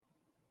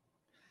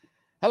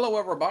Hello,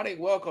 everybody.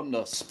 Welcome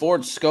to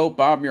Sports Scope.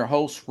 I'm your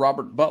host,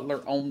 Robert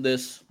Butler, on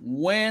this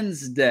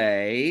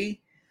Wednesday,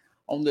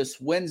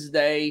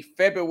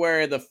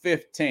 February the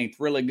 15th.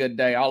 Really good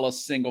day. All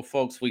us single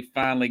folks, we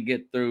finally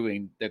get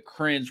through the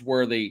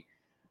cringeworthy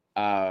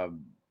uh,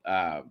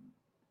 uh,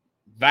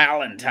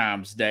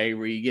 Valentine's Day,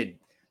 where you get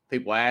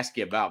people ask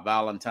you about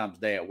Valentine's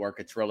Day at work.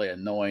 It's really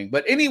annoying.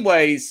 But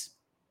anyways,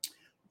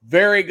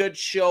 very good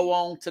show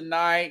on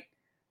tonight.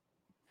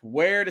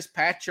 Where does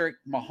Patrick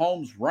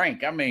Mahomes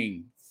rank? I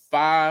mean,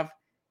 5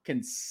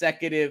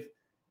 consecutive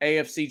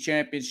AFC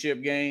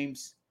Championship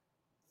games,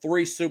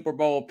 3 Super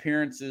Bowl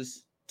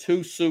appearances,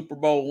 2 Super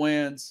Bowl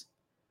wins,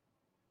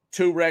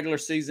 2 regular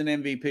season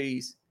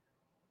MVPs,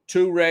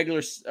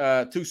 2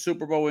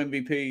 Super Bowl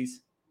MVPs,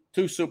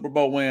 2 Super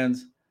Bowl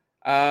wins.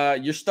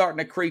 You're starting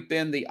to creep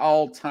in the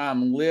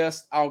all-time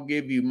list. I'll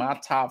give you my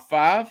top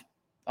 5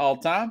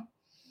 all-time.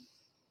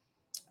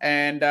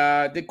 And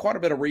did quite a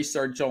bit of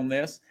research on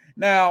this.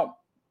 Now,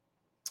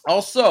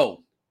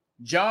 also,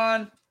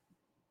 John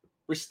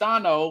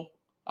Ristano,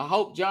 I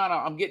hope, John,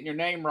 I'm getting your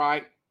name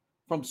right,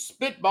 from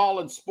Spitball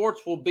and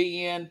Sports will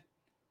be in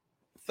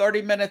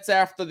 30 minutes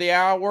after the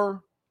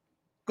hour.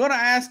 Going to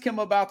ask him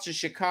about the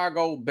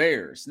Chicago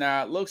Bears.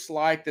 Now, it looks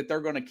like that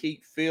they're going to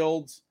keep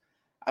Fields.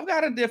 I've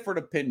got a different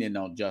opinion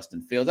on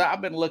Justin Fields.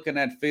 I've been looking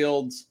at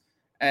Fields,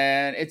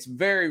 and it's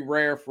very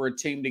rare for a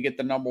team to get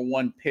the number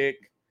 1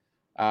 pick.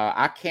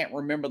 I can't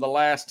remember the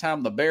last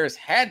time the Bears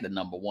had the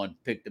number 1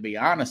 pick, to be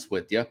honest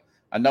with you.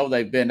 I know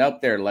they've been up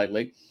there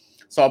lately.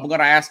 So I'm going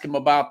to ask him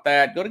about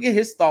that. Going to get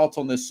his thoughts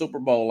on this Super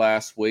Bowl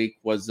last week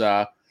was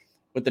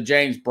with the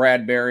James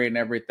Bradbury and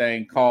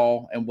everything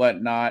call and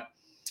whatnot.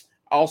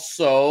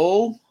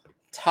 Also,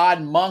 Todd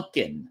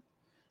Monken,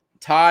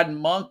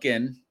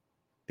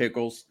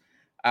 Pickles,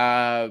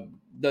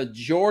 the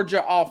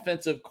Georgia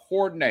offensive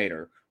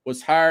coordinator,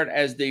 was hired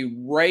as the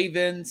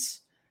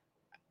Ravens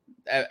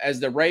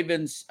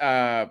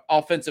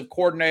offensive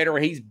coordinator.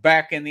 He's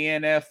back in the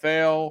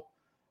NFL.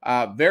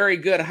 Very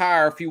good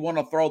hire if you want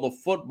to throw the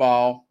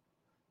football,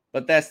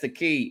 but that's the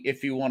key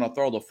if you want to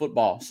throw the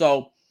football.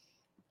 So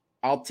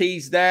I'll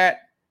tease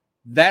that.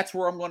 That's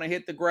where I'm going to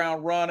hit the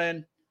ground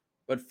running.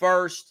 But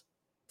first,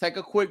 take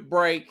a quick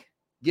break.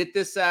 Get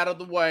this out of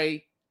the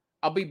way.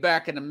 I'll be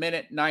back in a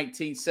minute,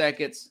 19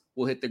 seconds.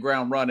 We'll hit the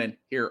ground running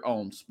here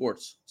on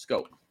Sports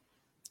Scope.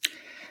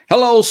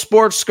 Hello,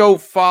 Sports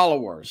Scope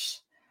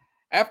followers.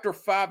 After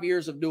 5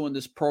 years of doing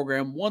this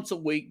program once a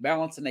week,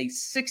 balancing a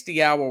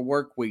 60-hour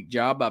work week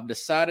job, I've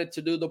decided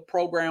to do the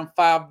program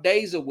 5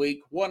 days a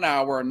week, 1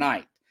 hour a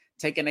night,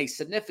 taking a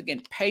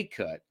significant pay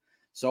cut.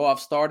 So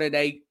I've started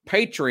a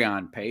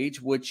Patreon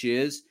page, which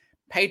is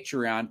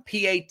Patreon,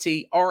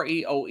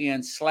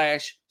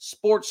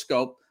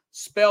 Patreon/SportsScope,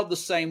 spelled the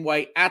same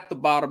way at the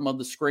bottom of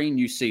the screen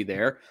you see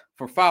there.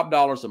 For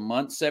 $5 a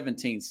month,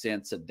 17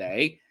 cents a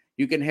day,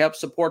 you can help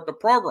support the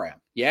program.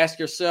 You ask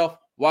yourself,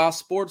 why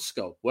Sports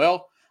Scope?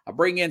 Well, I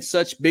bring in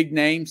such big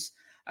names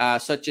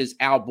such as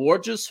Al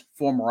Borges,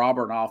 former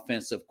Auburn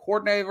offensive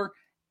coordinator,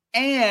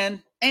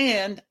 and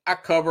I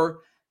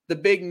cover the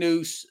big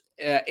news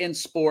in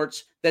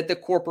sports that the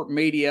corporate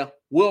media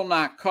will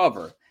not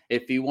cover.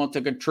 If you want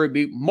to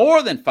contribute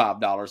more than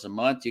 $5 a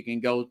month, you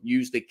can go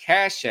use the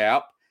Cash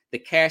App. The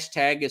cash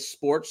tag is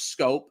Sports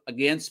Scope,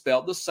 again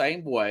spelled the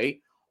same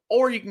way,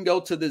 or you can go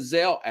to the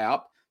Zelle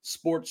app,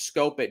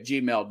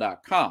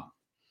 sportscope@gmail.com.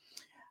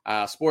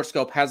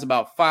 SportsScope has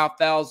about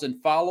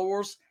 5,000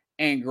 followers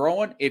and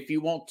growing. If you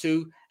want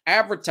to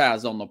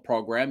advertise on the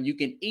program, you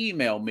can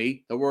email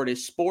me. The word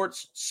is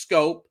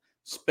SportsScope,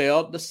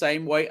 spelled the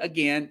same way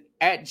again,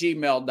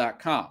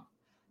 @gmail.com.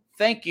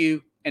 Thank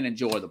you and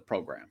enjoy the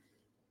program.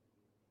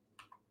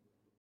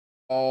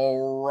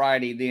 All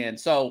righty then.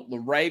 So the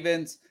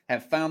Ravens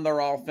have found their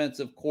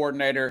offensive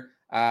coordinator,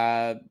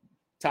 Todd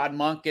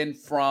Monken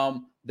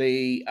from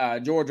the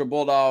Georgia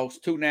Bulldogs,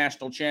 2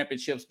 national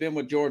championships, been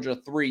with Georgia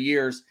 3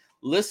 years.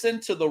 Listen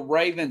to the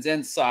Ravens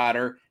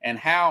insider and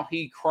how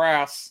he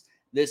crafts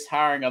this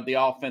hiring of the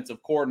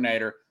offensive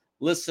coordinator.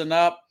 Listen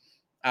up.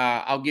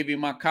 I'll give you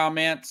my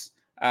comments.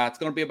 It's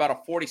going to be about a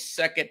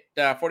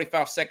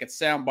 45-second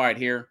soundbite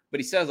here,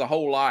 but he says a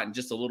whole lot in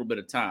just a little bit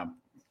of time.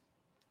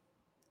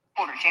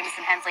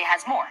 Jamison Hensley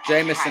has more.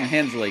 Jamison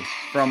Hensley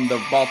from the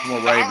Baltimore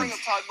Ravens. The hiring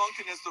of Todd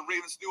Monken as the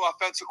Ravens' new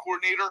offensive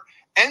coordinator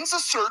ends a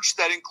search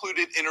that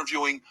included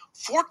interviewing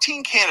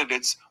 14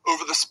 candidates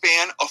over the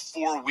span of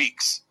 4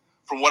 weeks.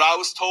 From what I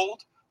was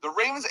told, the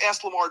Ravens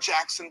asked Lamar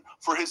Jackson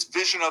for his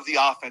vision of the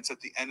offense at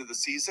the end of the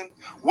season,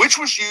 which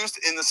was used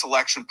in the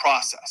selection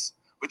process.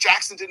 But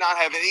Jackson did not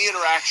have any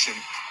interaction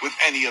with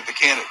any of the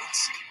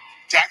candidates.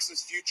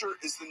 Jackson's future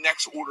is the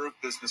next order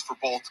of business for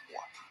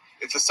Baltimore.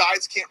 If the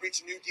sides can't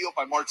reach a new deal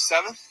by March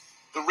 7th,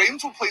 the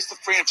Ravens will place the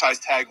franchise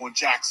tag on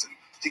Jackson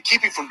to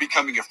keep him from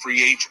becoming a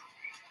free agent.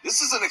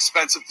 This is an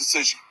expensive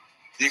decision.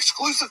 The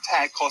exclusive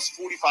tag costs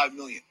 $45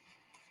 million,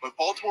 but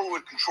Baltimore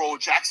would control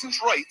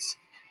Jackson's rights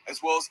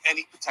as well as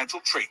any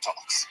potential trade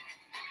talks.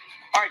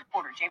 All right,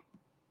 Porter, James.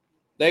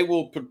 They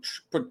will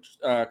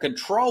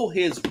control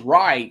his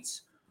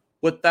rights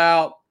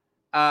without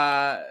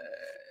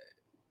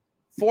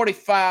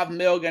 $45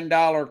 million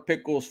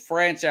Pickles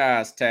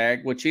franchise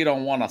tag, which he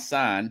don't want to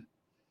sign,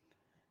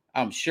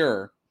 I'm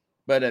sure.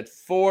 But at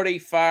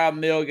 $45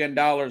 million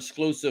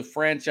exclusive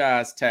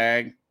franchise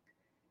tag,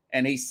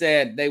 and he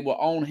said they will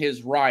own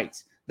his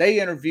rights. They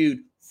interviewed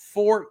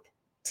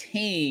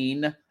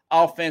 14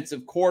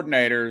 offensive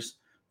coordinators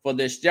for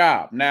this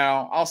job.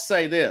 Now, I'll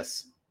say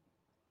this.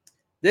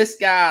 This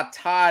guy,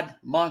 Todd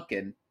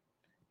Monken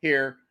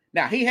here,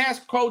 now he has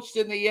coached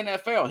in the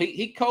NFL.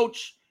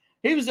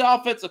 He was the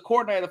offensive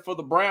coordinator for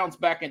the Browns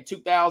back in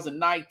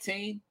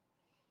 2019.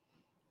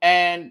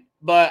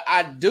 But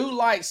I do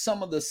like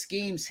some of the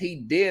schemes he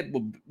did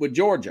with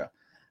Georgia.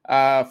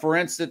 For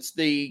instance,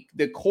 the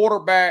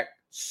quarterback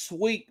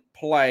sweep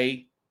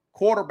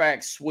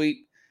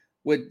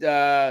with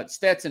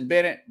Stetson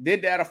Bennett,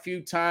 did that a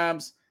few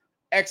times,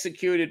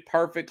 executed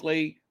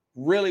perfectly,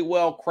 really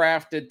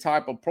well-crafted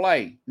type of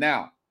play.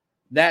 Now,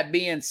 that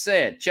being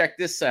said, check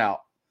this out.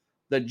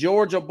 The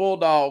Georgia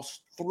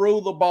Bulldogs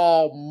threw the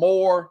ball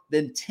more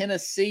than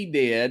Tennessee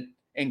did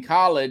in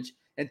college,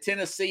 and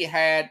Tennessee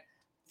had,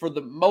 for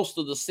the most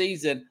of the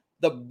season,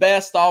 the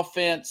best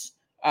offensive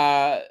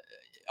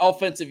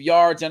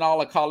yards in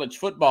all of college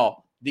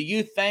football. Do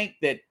you think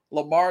that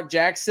Lamar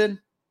Jackson,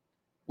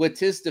 with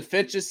his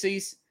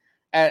deficiencies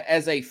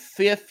as a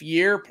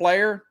fifth-year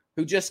player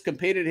who just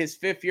competed his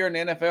fifth year in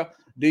the NFL,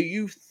 do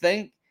you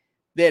think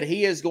that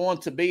he is going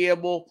to be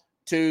able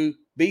to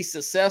be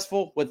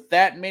successful with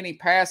that many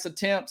pass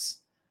attempts?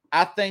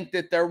 I think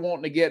that they're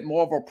wanting to get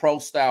more of a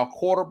pro-style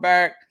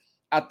quarterback.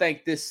 I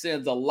think this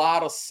sends a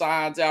lot of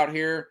signs out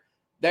here.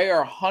 They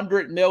are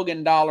 $100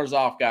 million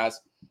off,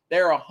 guys.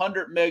 They're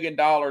 $100 million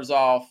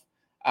off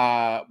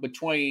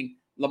between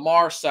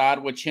Lamar's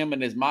side, which him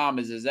and his mom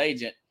is his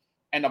agent,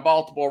 and the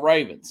Baltimore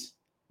Ravens.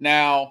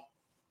 Now,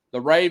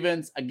 the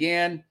Ravens,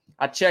 again,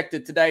 I checked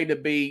it today to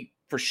be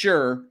for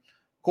sure.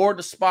 According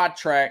to Spot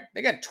Track,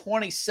 they got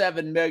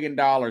 $27 million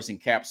in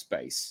cap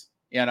space.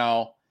 You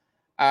know,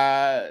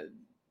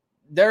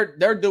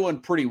 they're doing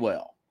pretty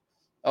well.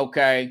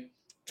 Okay,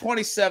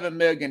 $27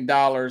 million.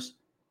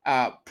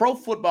 Pro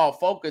Football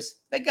Focus,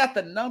 they got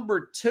the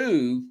number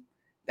two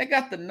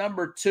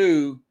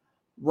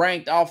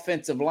ranked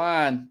offensive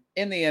line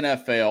in the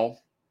NFL.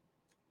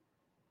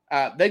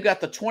 They've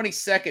got the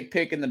 22nd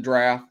pick in the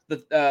draft.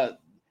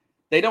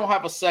 They don't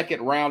have a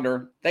second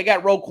rounder. They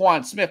got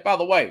Roquan Smith. By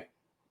the way,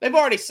 they've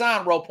already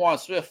signed Roquan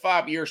Smith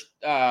 5 years,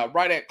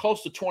 right at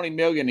close to $20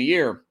 million a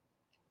year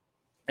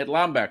at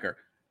linebacker.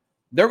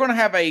 They're going to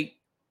have a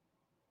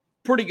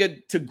pretty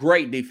good to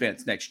great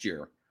defense next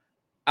year,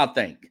 I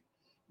think.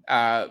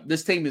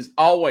 This team is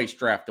always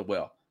drafted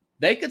well.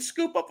 They could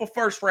scoop up a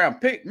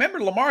first-round pick.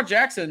 Remember, Lamar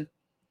Jackson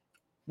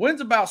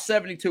wins about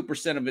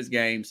 72% of his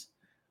games,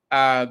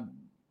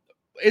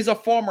 is a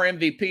former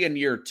MVP in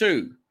year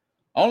two.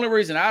 Only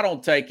reason I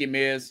don't take him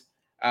is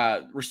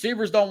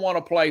receivers don't want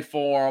to play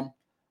for him.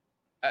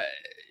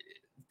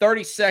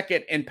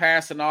 32nd in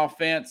passing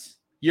offense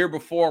year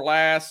before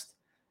last.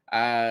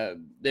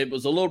 It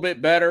was a little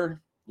bit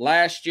better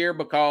last year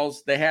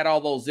because they had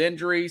all those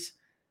injuries.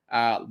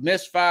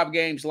 Missed 5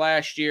 games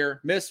last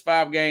year, missed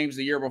 5 games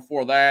the year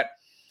before that.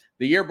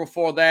 The year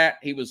before that,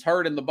 he was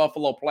hurt in the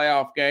Buffalo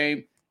playoff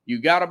game.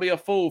 You got to be a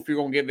fool if you're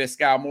going to give this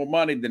guy more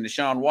money than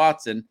Deshaun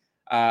Watson,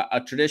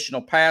 a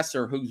traditional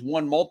passer who's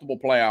won multiple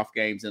playoff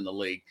games in the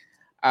league.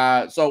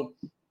 So,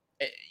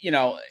 you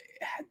know,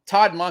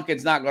 Todd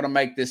Monken's not going to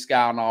make this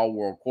guy an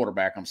all-world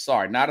quarterback. I'm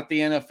sorry. Not at the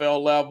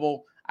NFL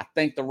level. I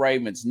think the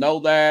Ravens know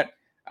that.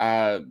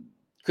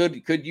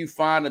 Could you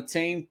find a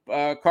team,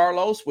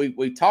 Carlos?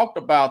 We talked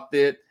about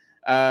that.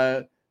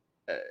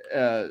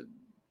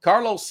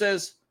 Carlos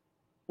says,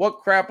 what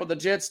crap are the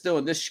Jets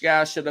doing? This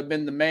guy should have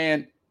been the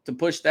man to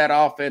push that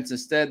offense.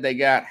 Instead, they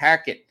got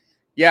Hackett.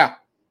 Yeah.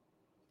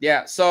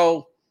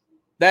 So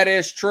that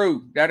is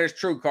true. That is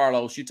true,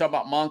 Carlos. You talk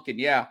about Monken.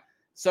 Yeah.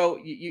 So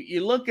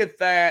you look at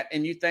that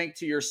and you think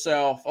to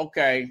yourself,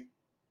 okay,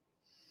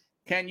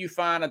 can you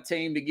find a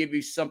team to give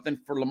you something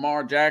for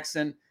Lamar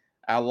Jackson?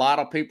 A lot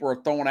of people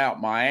are throwing out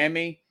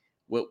Miami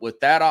with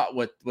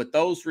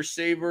those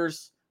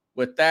receivers,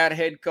 with that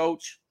head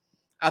coach.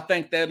 I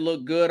think they'd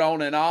look good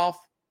on and off,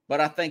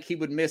 but I think he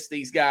would miss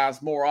these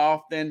guys more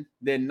often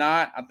than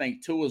not. I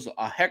think Tua's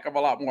a heck of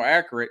a lot more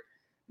accurate.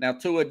 Now,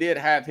 Tua did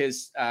have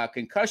his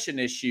concussion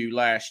issue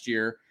last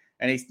year,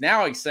 and he's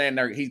saying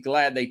he's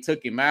glad they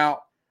took him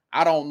out.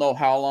 I don't know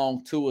how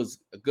long Tua's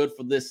good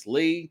for this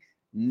league.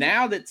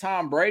 Now that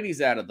Tom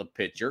Brady's out of the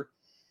picture,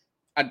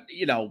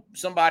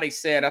 somebody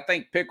said, I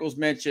think Pickles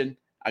mentioned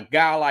a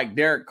guy like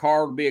Derek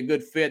Carr would be a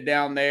good fit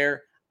down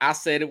there. I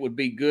said it would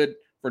be good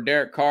for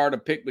Derek Carr to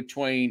pick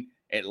between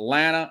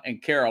Atlanta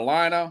and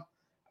Carolina.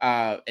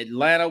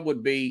 Atlanta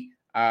would be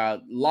a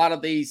lot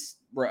of these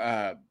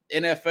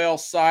NFL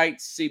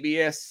sites,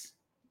 CBS,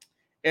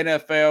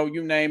 NFL,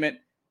 you name it.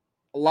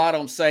 A lot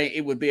of them say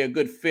it would be a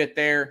good fit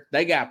there.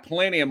 They got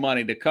plenty of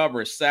money to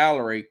cover his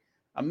salary.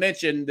 I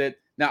mentioned that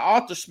now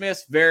Arthur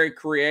Smith's very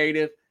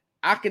creative.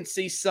 I can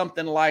see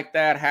something like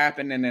that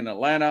happening in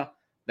Atlanta.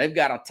 They've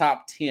got a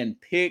top 10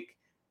 pick.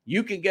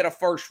 you can get a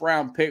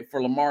first-round pick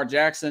for Lamar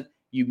Jackson.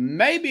 You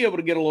may be able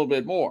to get a little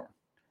bit more.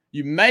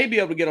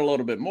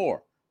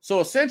 So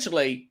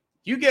essentially,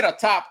 you get a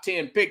top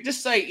 10 pick.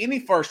 Just say any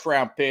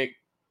first-round pick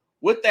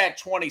with that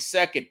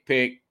 22nd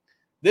pick.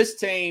 This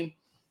team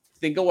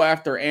can go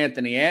after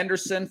Anthony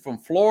Anderson from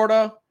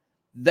Florida.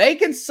 They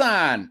can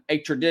sign a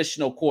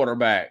traditional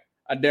quarterback,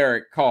 a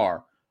Derek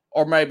Carr,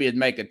 or maybe it'd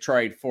make a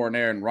trade for an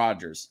Aaron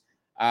Rodgers.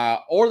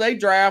 Or they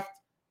draft.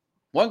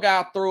 One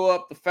guy threw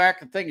up the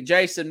fact, I think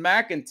Jason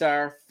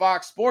McIntyre,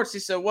 Fox Sports, he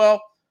said,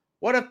 well,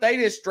 what if they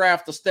just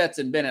draft the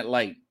Stetson Bennett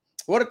late?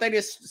 What if they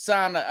just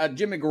sign a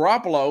Jimmy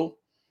Garoppolo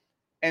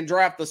and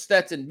draft the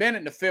Stetson Bennett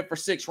in the 5th or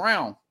 6th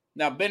round?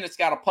 Now, Bennett's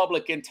got a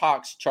public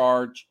intox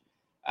charge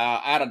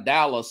out of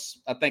Dallas.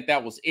 I think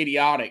that was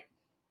idiotic.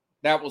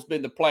 That was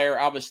been the player,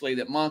 obviously,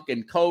 that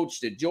Monken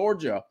coached at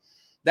Georgia.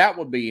 That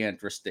would be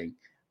interesting.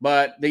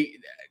 But the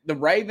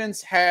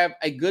Ravens have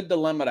a good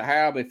dilemma to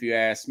have, if you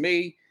ask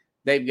me.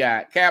 They've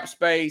got cap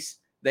space.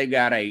 They've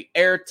got a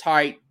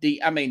airtight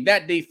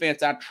that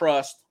defense I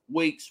trust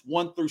weeks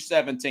 1 through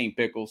 17,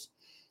 Pickles.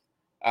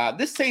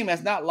 This team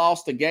has not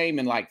lost a game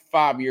in like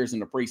 5 years in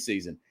the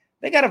preseason.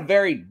 They got a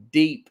very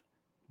deep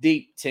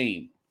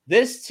team.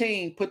 This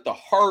team put the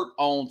hurt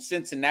on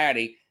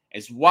Cincinnati.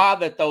 Is why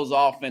that those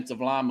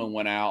offensive linemen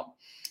went out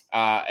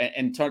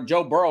and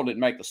Joe Burrow didn't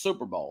make the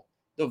Super Bowl.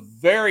 The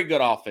very good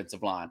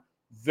offensive line,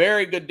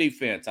 very good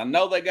defense. I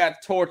know they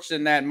got torched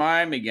in that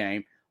Miami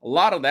game. A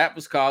lot of that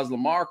was because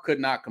Lamar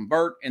could not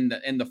convert in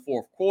the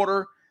fourth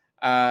quarter.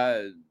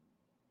 That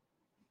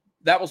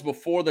was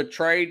before the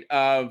trade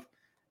of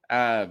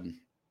Roquan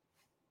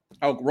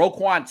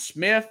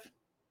Smith,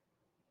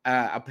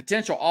 a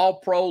potential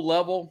all-pro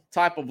level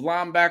type of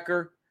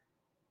linebacker.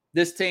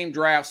 This team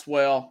drafts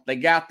well. They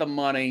got the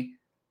money.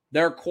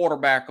 They're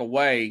quarterback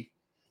away.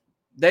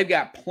 They've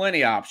got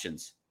plenty of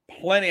options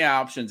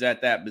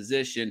at that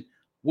position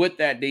with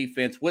that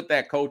defense, with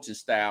that coaching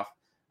staff.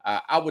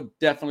 I would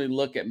definitely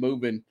look at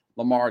moving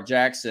Lamar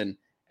Jackson.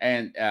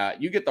 And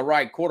you get the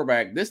right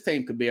quarterback, this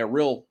team could be a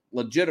real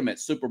legitimate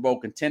Super Bowl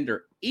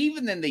contender,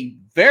 even in the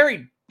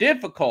very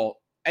difficult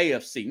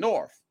AFC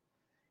North.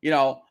 You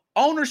know,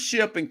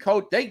 ownership and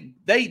coach,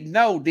 they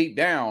know deep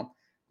down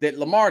that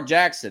Lamar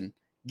Jackson,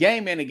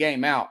 game in and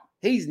game out,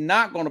 he's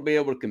not going to be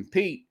able to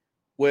compete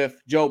with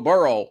Joe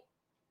Burrow,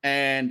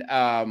 and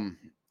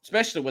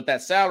especially with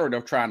that salary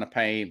they're trying to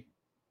pay him,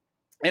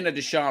 and a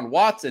Deshaun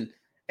Watson,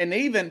 and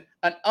even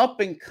an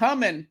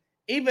up-and-coming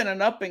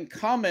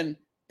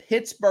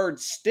Pittsburgh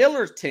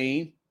Steelers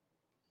team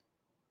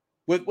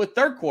with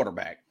their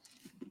quarterback,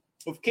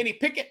 with Kenny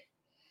Pickett.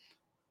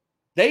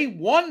 They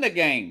won the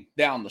game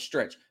down the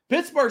stretch.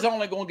 Pittsburgh's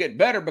only going to get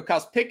better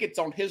because Pickett's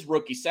on his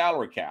rookie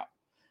salary cap.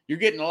 You're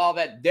getting a lot of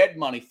that dead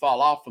money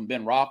fall off from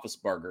Ben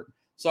Roethlisberger.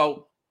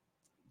 So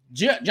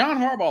John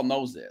Harbaugh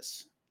knows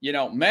this. You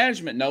know,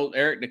 management knows,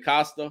 Eric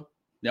DeCosta,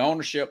 the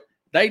ownership,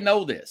 they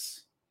know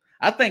this.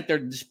 I think they're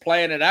just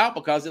playing it out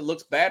because it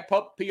looks bad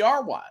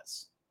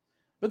PR-wise.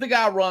 But the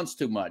guy runs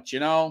too much, you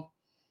know.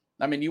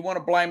 I mean, you want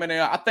to blame it.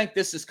 I think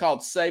this is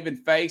called saving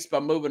face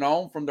by moving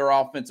on from their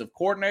offensive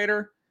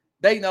coordinator.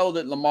 They know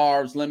that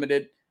Lamar is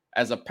limited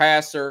as a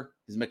passer.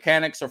 His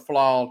mechanics are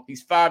flawed.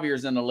 He's 5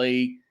 years in the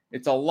league.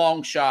 It's a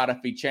long shot if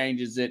he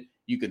changes it.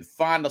 You can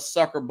find a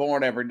sucker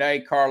born every day,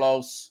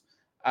 Carlos.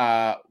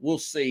 We'll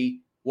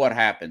see what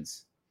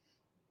happens.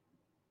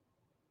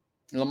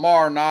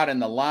 Lamar not in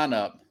the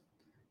lineup.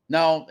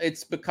 No,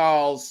 it's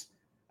because,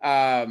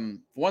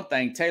 one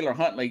thing, Taylor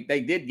Huntley, they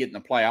did get in the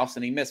playoffs,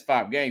 and he missed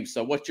 5 games.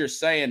 So what you're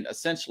saying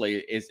essentially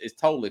is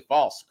totally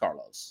false,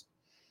 Carlos.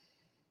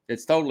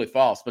 It's totally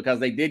false because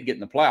they did get in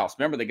the playoffs.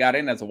 Remember, they got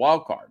in as a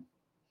wild card.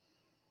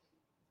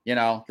 You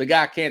know, the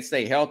guy can't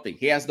stay healthy.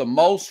 He has the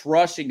most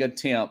rushing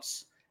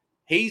attempts.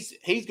 He's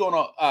going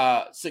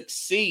to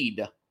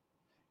succeed.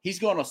 He's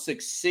going to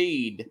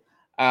succeed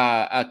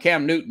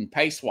Cam Newton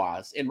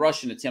pace-wise in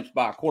rushing attempts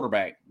by a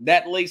quarterback.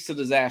 That leads to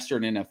disaster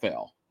in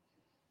NFL.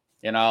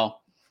 You know,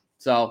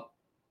 so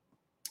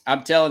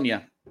I'm telling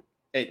you,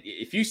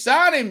 if you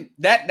sign him,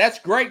 that's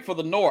great for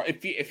the North.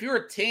 If you're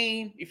a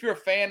team, if you're a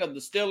fan of the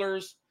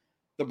Steelers,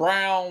 the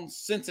Browns,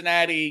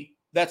 Cincinnati,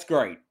 that's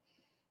great.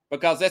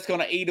 Because that's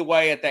going to eat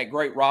away at that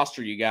great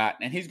roster you got.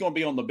 And he's going to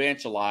be on the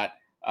bench a lot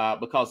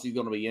because he's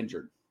going to be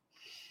injured.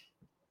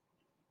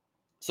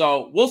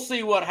 So we'll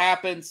see what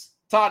happens.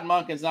 Todd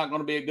Monken's not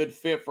going to be a good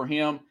fit for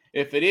him.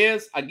 If it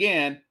is,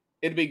 again,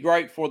 it'd be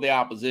great for the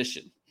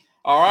opposition.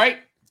 All right.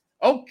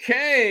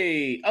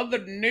 Okay.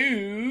 Other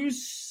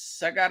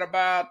news. I got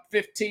about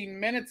 15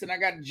 minutes, and I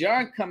got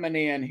John coming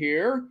in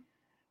here.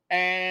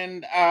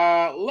 And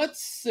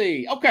let's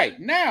see. Okay,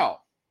 now.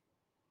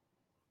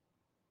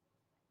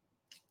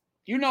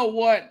 You know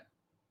what?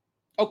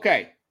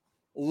 Okay,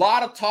 a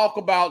lot of talk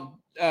about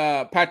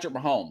Patrick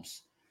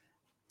Mahomes.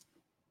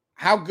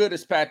 How good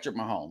is Patrick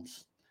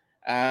Mahomes?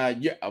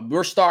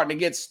 We're starting to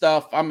get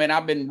stuff. I mean,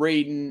 I've been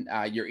reading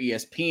your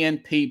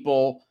ESPN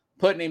people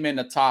putting him in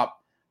the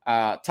top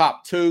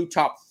 2,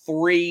 top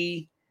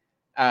 3.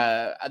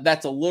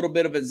 That's a little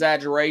bit of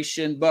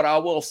exaggeration, but I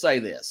will say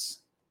this.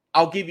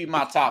 I'll give you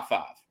my top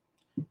 5.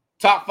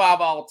 Top 5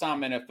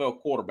 all-time NFL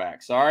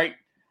quarterbacks, all right?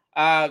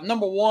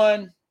 Number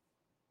 1,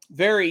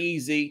 very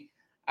easy.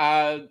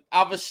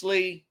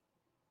 Obviously,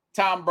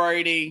 Tom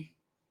Brady.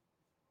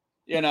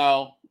 You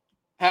know,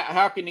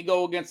 how can you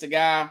go against a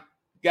guy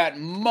got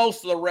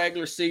most of the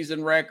regular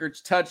season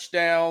records,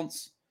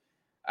 touchdowns?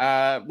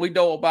 We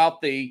know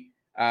about the,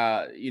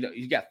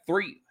 he's got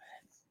 3.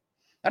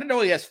 I didn't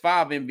know he has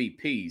 5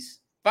 MVPs,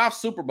 5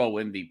 Super Bowl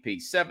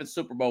MVPs, 7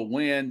 Super Bowl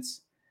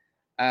wins.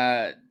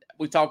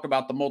 We talked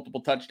about the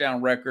multiple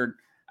touchdown record.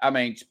 I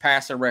mean,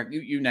 passing record,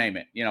 you name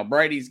it. You know,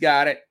 Brady's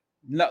got it.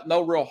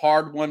 No real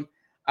hard one.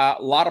 A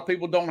lot of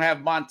people don't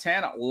have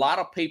Montana. A lot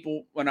of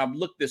people, when I've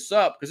looked this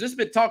up, because this has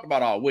been talked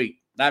about all week,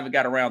 I haven't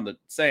got around to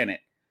saying it.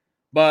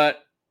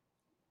 But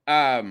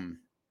a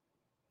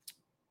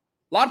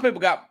lot of people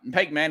got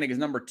Peyton Manning as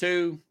number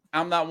 2.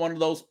 I'm not one of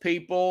those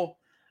people.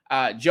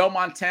 Joe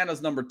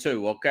Montana's number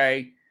 2,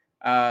 okay?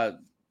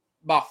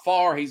 By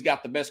far, he's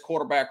got the best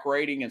quarterback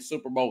rating in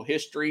Super Bowl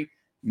history.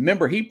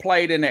 Remember, he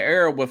played in the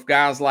era with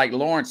guys like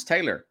Lawrence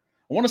Taylor.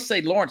 I want to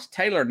say Lawrence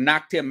Taylor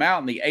knocked him out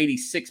in the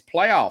 86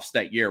 playoffs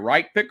that year,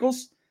 right,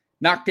 Pickles?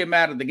 Knocked him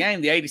out of the game,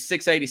 the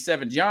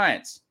 86-87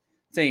 Giants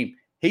team.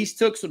 He's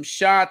took some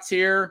shots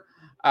here.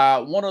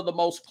 One of the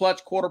most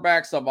clutch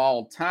quarterbacks of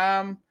all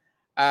time.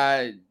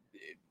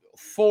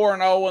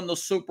 4-0 in the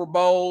Super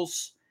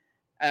Bowls.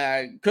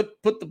 Could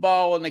put the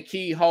ball in the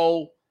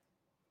keyhole.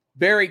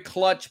 Very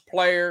clutch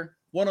player.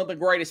 One of the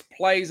greatest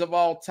plays of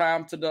all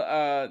time to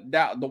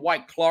the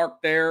Dwight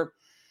Clark there.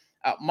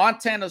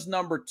 Montana's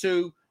number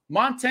 2.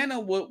 Montana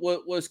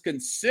was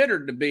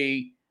considered to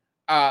be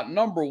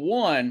number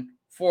 1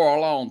 for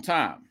a long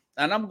time.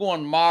 And I'm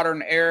going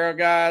modern era,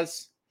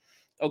 guys.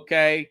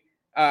 Okay.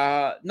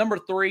 Number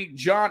 3,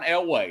 John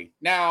Elway.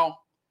 Now,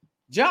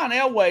 John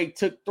Elway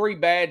took 3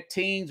 bad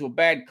teams with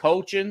bad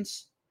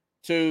coachings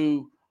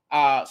to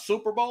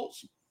Super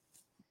Bowls.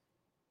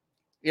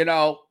 You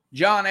know,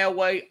 John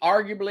Elway,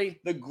 arguably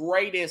the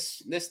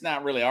greatest. This is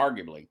not really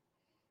arguably.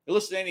 You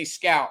listen to any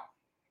scout,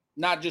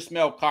 not just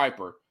Mel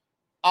Kiper,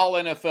 all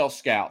NFL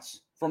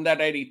scouts from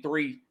that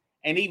 83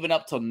 and even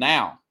up till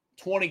now,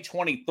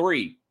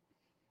 2023.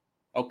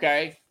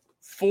 Okay,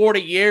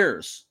 40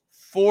 years.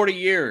 40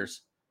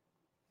 years.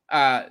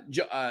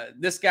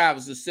 This guy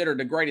was considered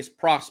the greatest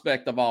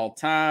prospect of all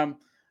time.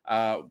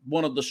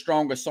 One of the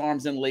strongest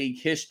arms in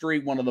league history.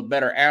 One of the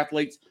better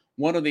athletes.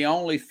 One of the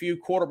only few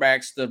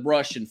quarterbacks to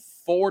rush in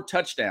 4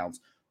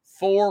 touchdowns,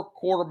 4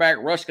 quarterback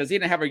rush, because he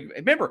didn't have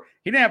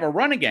a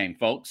running game,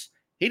 folks.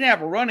 He didn't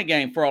have a running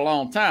game for a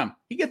long time.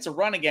 He gets a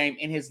running game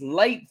in his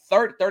late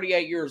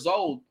 38 years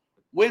old,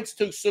 wins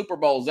 2 Super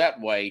Bowls that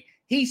way.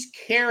 He's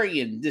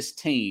carrying this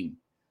team.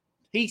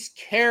 He's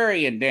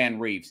carrying Dan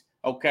Reeves,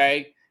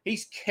 okay?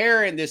 He's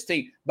carrying this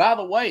team. By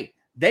the way,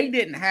 they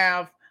didn't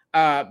have,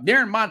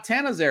 during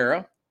Montana's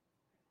era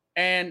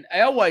and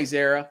Elway's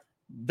era,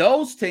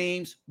 those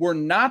teams were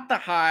not the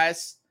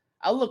highest.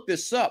 I looked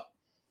this up.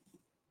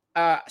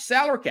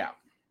 Salary cap.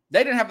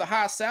 They didn't have the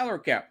highest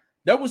salary cap.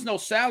 There was no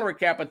salary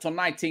cap until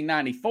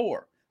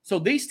 1994. So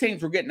these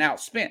teams were getting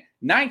outspent.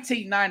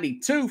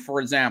 1992,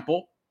 for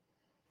example,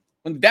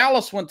 when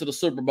Dallas went to the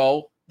Super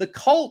Bowl, the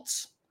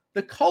Colts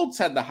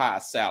had the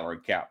highest salary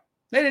cap.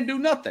 They didn't do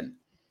nothing.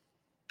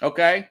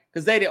 Okay?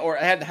 Because they didn't, or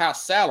had the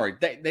highest salary.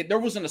 There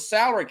wasn't a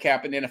salary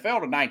cap in the NFL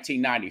to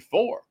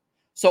 1994.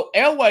 So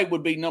Elway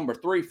would be number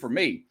 3 for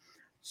me.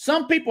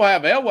 Some people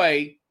have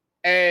Elway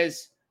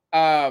as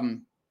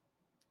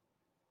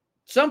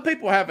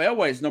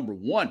number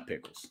 1,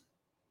 Pickles.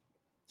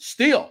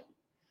 Still,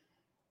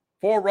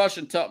 4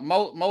 rushing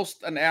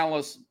most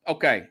analysts.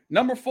 Okay,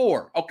 number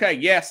 4. Okay,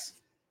 yes,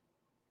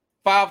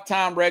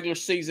 5-time regular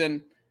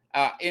season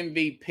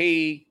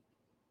MVP.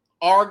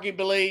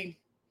 Arguably,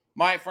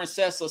 Mike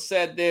Francesa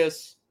said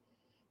this.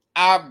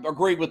 I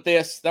agree with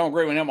this. Don't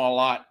agree with him a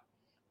lot.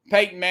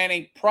 Peyton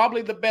Manning,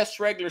 probably the best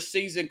regular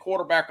season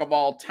quarterback of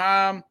all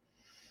time.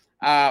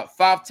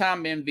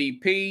 5-time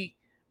MVP.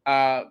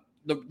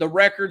 The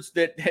records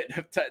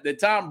that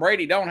Tom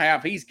Brady don't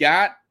have, he's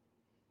got.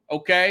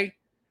 Okay?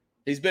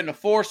 He's been to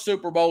 4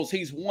 Super Bowls.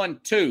 He's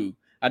won 2.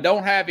 I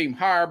don't have him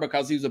higher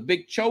because he's a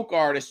big choke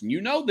artist. And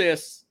you know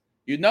this.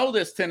 You know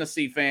this,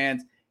 Tennessee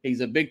fans.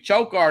 He's a big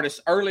choke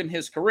artist early in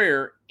his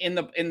career in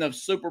the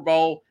Super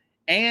Bowl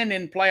and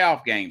in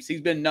playoff games.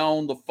 He's been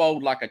known to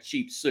fold like a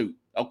cheap suit.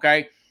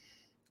 Okay?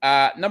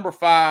 Number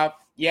 5,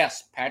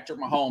 yes, Patrick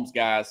Mahomes,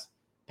 guys.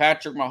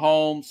 Patrick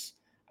Mahomes.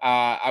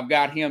 I've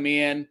got him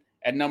in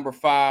at number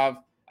 5.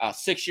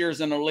 6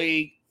 years in the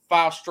league,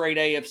 5 straight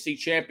AFC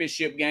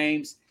championship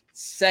games.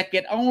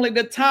 Second only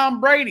to Tom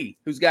Brady,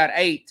 who's got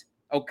 8.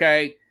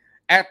 Okay.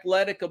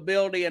 Athletic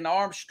ability and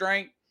arm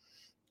strength.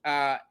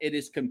 It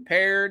is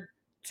compared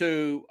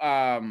to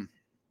John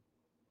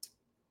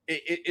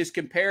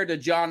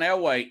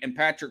Elway and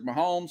Patrick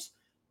Mahomes.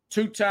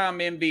 2-time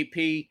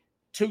MVP,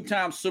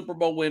 2-time Super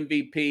Bowl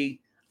MVP.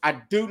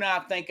 I do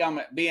not think I'm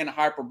being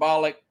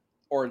hyperbolic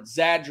or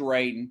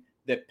exaggerating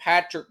that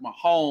Patrick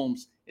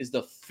Mahomes is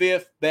the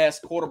 5th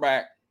best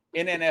quarterback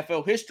in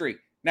NFL history.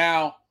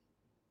 Now,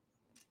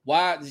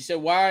 Why he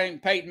said, why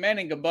ain't Peyton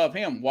Manning above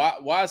him?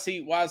 Why is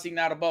he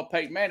not above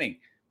Peyton Manning?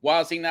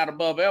 Why is he not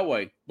above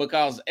Elway?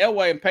 Because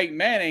Elway and Peyton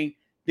Manning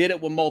did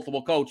it with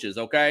multiple coaches,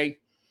 okay?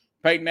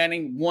 Peyton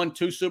Manning won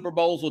 2 Super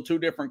Bowls with 2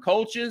 different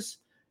coaches.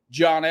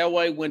 John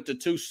Elway went to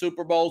 2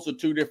 Super Bowls with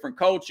 2 different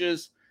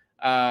coaches.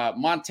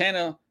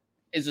 Montana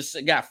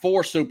got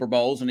 4 Super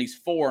Bowls, and he's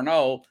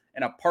 4-0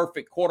 and a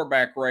perfect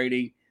quarterback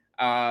rating.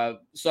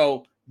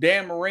 So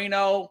Dan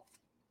Marino,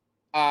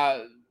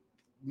 my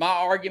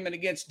argument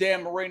against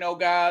Dan Marino,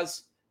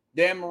 guys,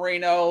 Dan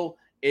Marino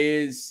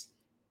is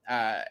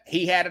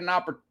he had an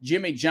opportunity.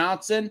 Jimmy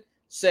Johnson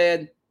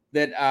said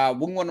that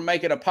we want to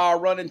make it a power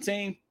running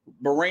team.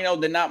 Marino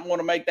did not want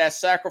to make that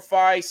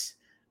sacrifice.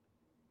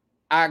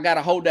 I got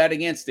to hold that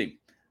against him.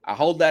 I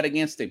hold that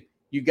against him.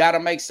 You got to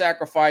make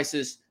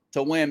sacrifices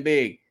to win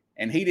big.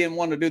 And he didn't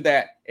want to do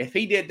that. If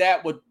he did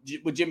that with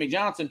Jimmy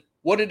Johnson,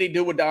 what did he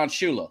do with Don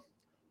Shula?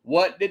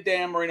 What did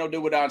Dan Marino do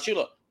with Don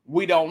Shula?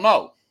 We don't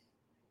know.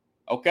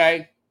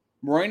 Okay?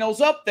 Marino's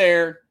up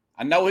there.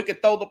 I know he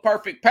could throw the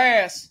perfect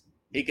pass.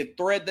 He could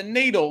thread the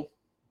needle.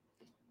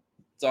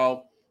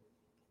 So,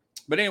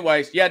 but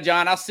anyways, yeah,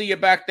 John, I'll see you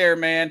back there,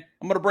 man.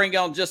 I'm going to bring you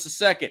on in just a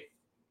second.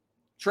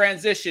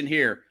 Transition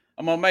here.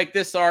 I'm going to make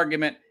this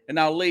argument, and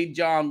I'll lead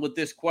John with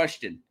this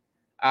question.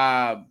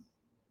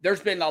 There's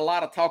been a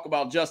lot of talk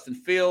about Justin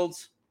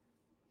Fields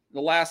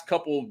the last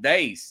couple of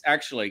days,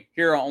 actually,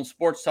 here on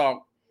Sports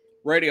Talk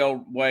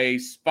Radio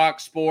Waves,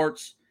 Fox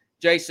Sports,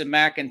 Jason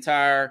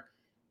McIntyre,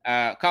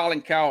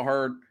 Colin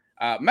Cowherd.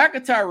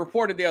 McIntyre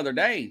reported the other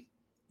day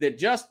that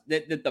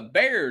that the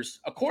Bears,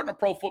 according to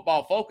Pro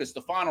Football Focus,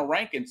 the final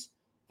rankings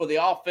for the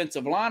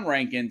offensive line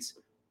rankings,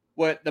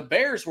 the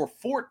Bears were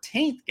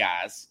 14th,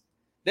 guys.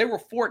 They were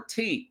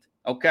 14th,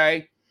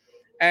 okay?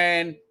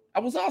 And I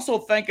was also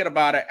thinking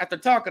about it after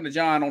talking to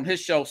John on his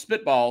show,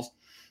 Spitball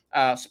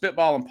and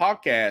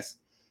Podcast,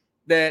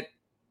 that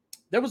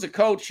there was a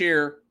coach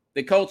here,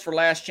 the coach for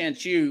Last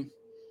Chance U.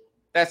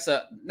 That's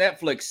a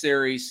Netflix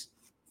series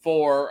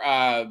for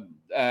I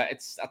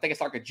think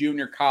it's like a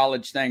junior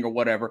college thing or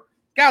whatever.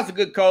 Guy's a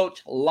good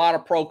coach, a lot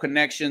of pro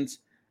connections.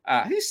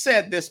 He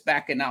said this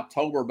back in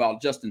October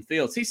about Justin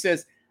Fields. He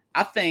says,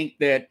 I think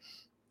that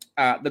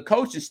the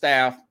coaching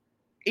staff,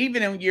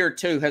 even in year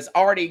 2, has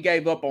already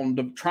gave up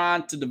on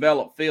trying to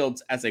develop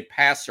Fields as a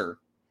passer.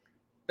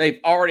 They've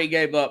already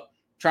gave up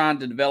trying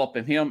to develop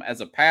him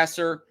as a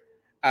passer.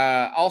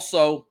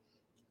 Also,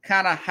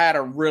 kind of had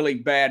a really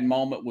bad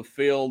moment with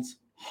Fields.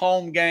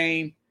 Home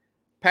game,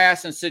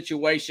 passing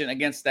situation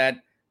against that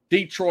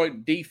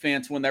Detroit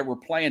defense when they were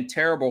playing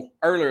terrible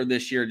earlier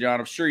this year, John.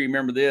 I'm sure you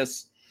remember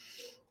this.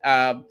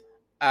 That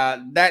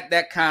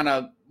kind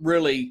of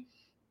really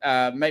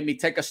made me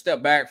take a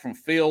step back from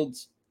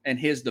Fields and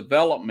his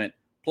development.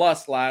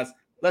 Plus,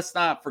 let's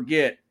not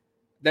forget,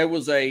 there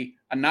was a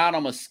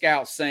anonymous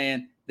scout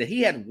saying that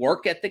he had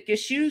work ethic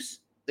issues.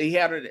 He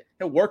had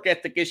work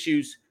ethic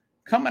issues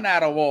coming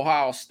out of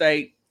Ohio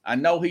State. I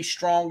know he's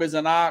strong as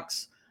an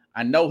ox.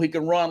 I know he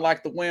can run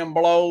like the wind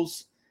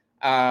blows.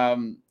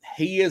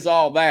 He is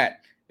all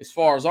that as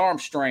far as arm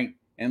strength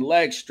and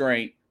leg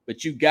strength,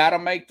 but you got to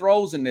make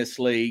throws in this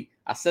league.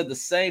 I said the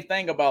same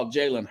thing about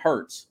Jalen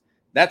Hurts.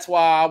 That's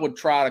why I would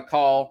try to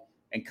call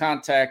and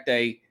contact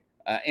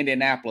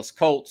Indianapolis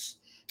Colts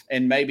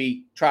and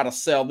maybe try to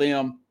sell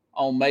them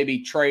on maybe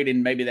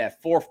trading maybe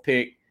that 4th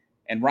pick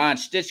and Ryan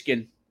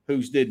Stitchkin,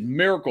 who's did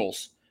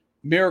miracles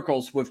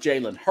with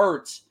Jalen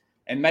Hurts,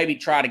 and maybe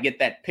try to get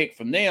that pick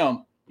from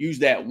them, use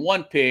that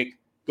 1 pick,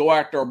 go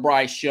after a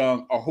Bryce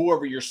Young or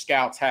whoever your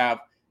scouts have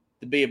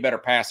to be a better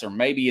passer.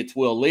 Maybe it's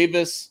Will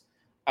Levis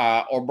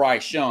or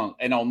Bryce Young.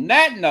 And on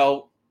that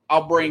note,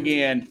 I'll bring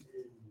in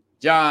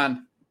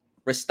John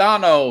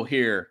Restano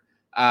here.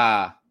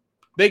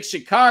 Big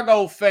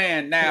Chicago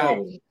fan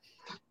now.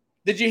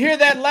 Did you hear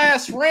that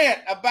last rant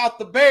about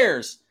the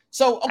Bears?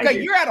 So,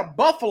 okay, you're out of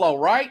Buffalo,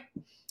 right?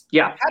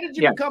 Yeah. How did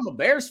you become a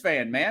Bears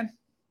fan, man?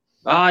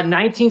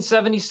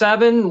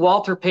 1977,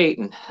 Walter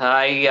Payton.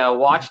 I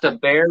watched a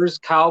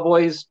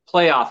Bears-Cowboys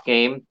playoff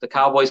game. The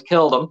Cowboys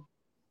killed them.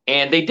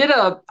 And they did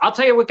I'll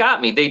tell you what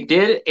got me. They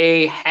did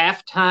a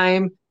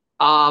halftime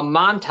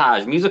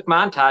music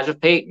montage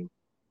of Payton.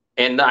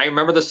 And I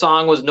remember the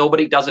song was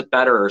Nobody Does It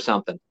Better or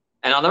something.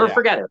 And I'll never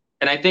forget it.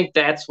 And I think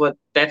that's what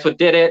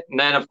did it. And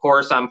then, of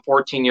course, I'm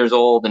 14 years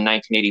old in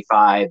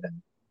 1985,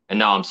 and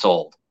now I'm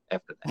sold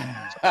after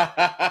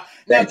that.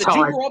 Now, did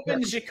you grow up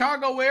in the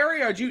Chicago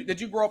area, or did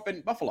you grow up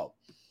in Buffalo?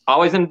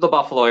 Always in the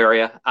Buffalo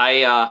area.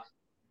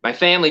 My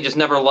family just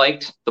never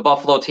liked the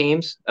Buffalo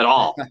teams at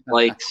all.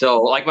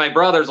 Like my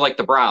brothers liked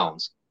the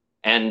Browns,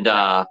 and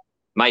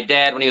my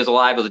dad, when he was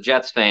alive, was a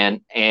Jets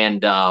fan,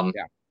 and I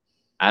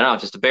don't know,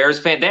 just a Bears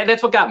fan.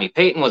 That's what got me.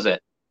 Peyton was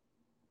it.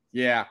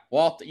 Yeah,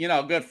 Walt,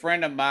 a good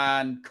friend of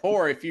mine,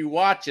 Corey, if you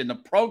watching the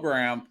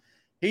program,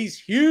 he's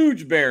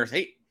huge Bears.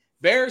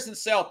 Bears and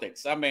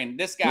Celtics. I mean,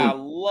 this guy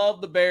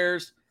loved the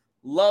Bears,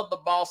 loved the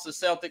Boston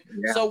Celtics.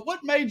 Yeah. So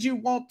what made you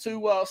want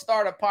to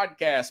start a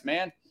podcast,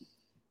 man?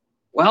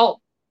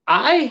 Well,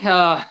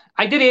 I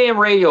did AM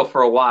radio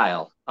for a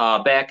while.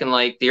 back in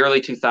like the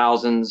early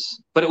 2000s,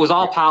 but it was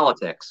all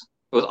politics.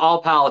 It was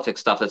all politics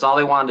stuff. That's all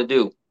they wanted to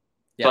do.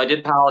 Yeah. So I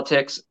did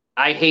politics.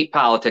 I hate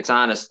politics,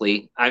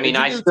 honestly. I mean, Did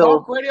you I do still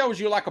talk radio. Or was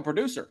you like a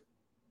producer?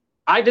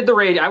 I did the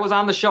radio. I was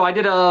on the show. I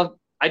did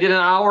an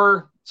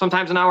hour,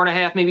 sometimes an hour and a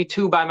half, maybe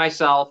 2 by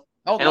myself.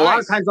 Oh, and a lot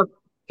of times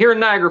here in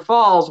Niagara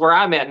Falls, where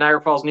I'm at,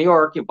 Niagara Falls, New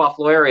York,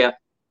 Buffalo area.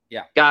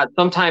 Yeah. God,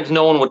 sometimes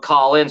no one would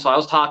call in, so I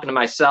was talking to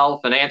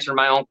myself and answering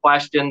my own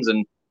questions,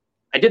 and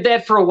I did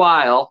that for a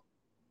while,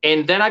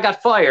 and then I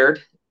got fired,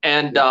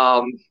 and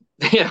I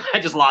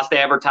just lost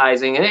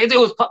advertising, and it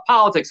was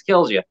politics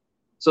kills you.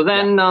 So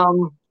then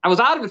I was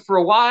out of it for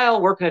a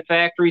while, working at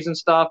factories and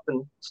stuff,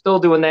 and still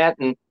doing that.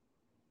 And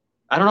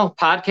I don't know,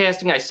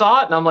 podcasting. I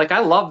saw it, and I'm like, I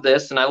love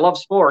this, and I love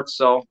sports.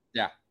 So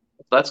yeah,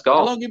 let's go.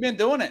 How long have you been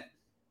doing it?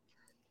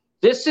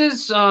 This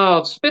is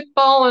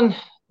spitballing.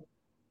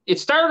 It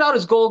started out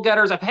as goal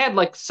getters. I've had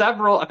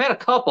a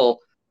couple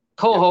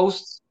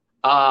co-hosts,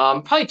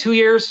 probably 2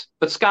 years,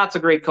 but Scott's a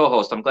great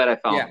co-host. I'm glad I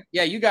found him.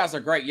 Yeah, you guys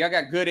are great. Y'all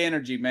got good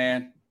energy,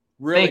 man.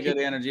 Really good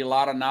energy, a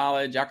lot of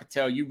knowledge. I could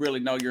tell you really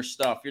know your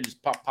stuff. You're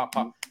just pop.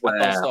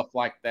 Wow. Stuff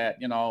like that,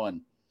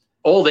 and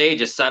old age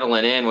is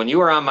settling in. When you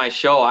were on my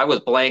show, I was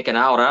blanking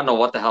out. I don't know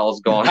what the hell is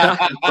going on,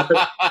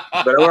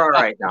 but we're all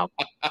right now.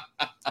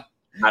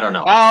 I don't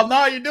know. Oh,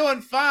 no, you're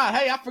doing fine.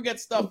 Hey, I forget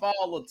stuff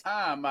all the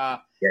time.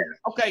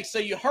 Okay, so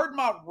you heard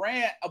my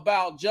rant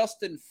about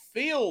Justin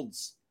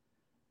Fields.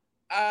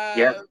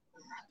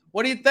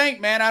 What do you think,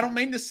 man? I don't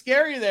mean to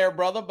scare you there,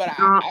 brother, but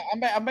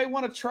I may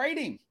want to trade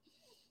him.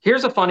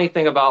 Here's a funny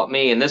thing about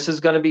me, and this is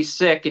going to be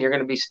sick, and you're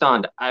going to be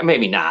stunned.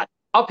 Maybe not.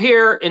 Up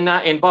here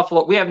in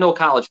Buffalo, we have no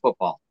college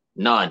football.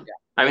 None. Yeah.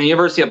 I mean,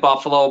 University of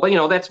Buffalo,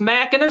 but, that's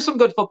MAC, and there's some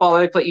good football.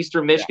 They play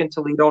Eastern Michigan,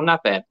 Toledo,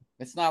 not bad.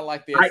 It's not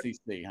like the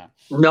SEC, huh?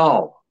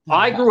 No.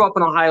 I grew up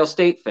an Ohio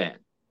State fan,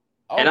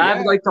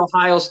 I've liked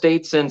Ohio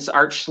State since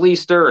Art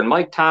Schlichter and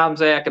Mike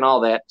Tomczak and all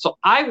that. So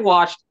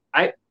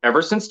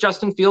ever since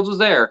Justin Fields was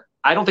there,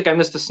 I don't think I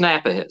missed a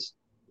snap of his.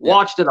 Yeah.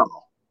 Watched it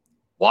all.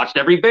 Watched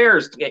every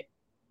Bears game.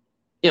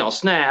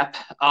 Snap,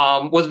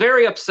 was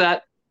very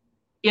upset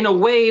in a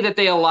way that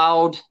they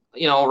allowed,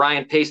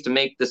 Ryan Pace to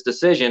make this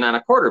decision on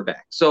a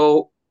quarterback.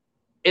 So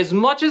as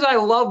much as I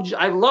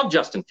love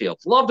Justin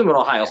Fields, loved him at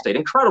Ohio State,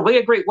 incredible. He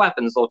had great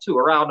weapons though too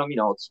around him.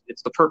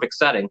 It's the perfect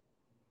setting.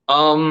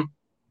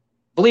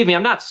 Believe me,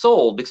 I'm not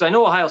sold because I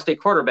know Ohio State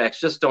quarterbacks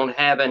just don't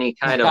have any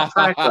kind of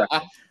track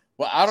record.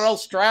 Well, I don't know.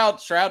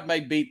 Stroud may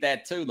beat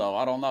that too, though.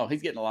 I don't know.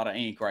 He's getting a lot of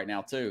ink right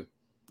now too.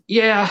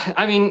 Yeah,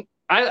 I mean,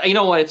 you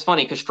know what? It's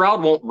funny because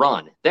Stroud won't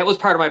run. That was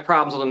part of my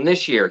problems with him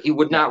this year. He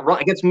would not run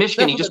against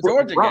Michigan. He just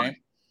wouldn't run.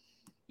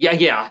 Game.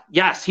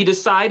 Yes. He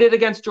decided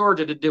against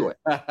Georgia to do it.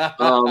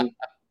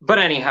 But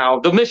anyhow,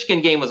 the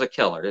Michigan game was a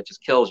killer. It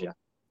just kills you.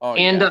 Oh,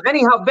 and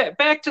anyhow,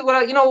 back to what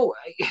I don't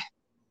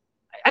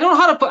know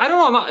how to put. I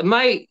don't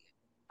know.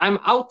 I'm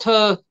out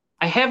to.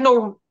 I have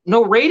no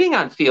rating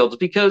on Fields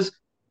because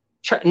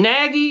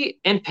Nagy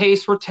and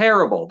Pace were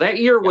terrible. That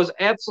year was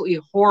absolutely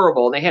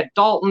horrible. They had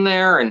Dalton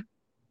there and.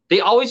 They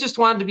always just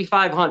wanted to be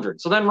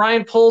 500. So then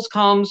Ryan Poles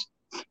comes,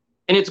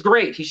 and it's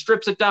great. He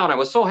strips it down. I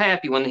was so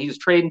happy when he was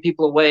trading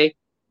people away.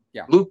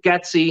 Yeah. Luke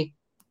Getsy.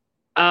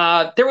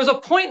 There was a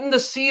point in the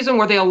season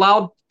where they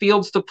allowed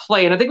Fields to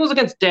play, and I think it was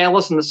against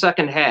Dallas in the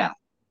second half.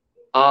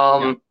 I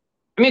mean,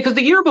 because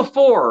the year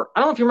before, I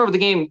don't know if you remember the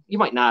game, you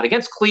might not,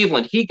 against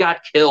Cleveland, he got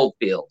killed,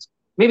 Fields.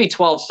 Maybe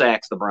 12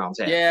 sacks the Browns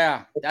had.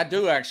 Yeah, I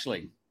do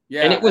actually.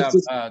 Yeah, and it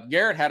was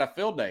Garrett had a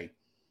field day.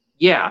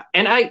 Yeah,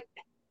 and I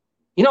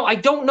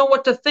don't know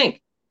what to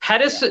think.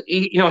 Pettis,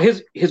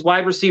 his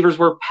wide receivers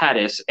were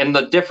Pettis and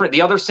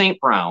the other St.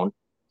 Brown.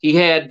 He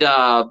had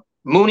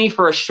Mooney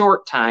for a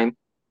short time.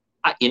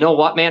 You know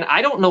what, man?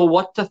 I don't know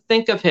what to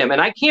think of him.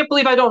 And I can't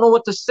believe I don't know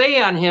what to say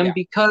on him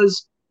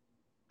because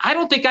I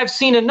don't think I've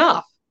seen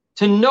enough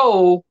to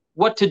know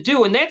what to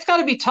do. And that's got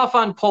to be tough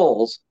on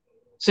Poles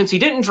since he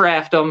didn't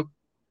draft him.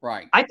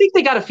 Right. I think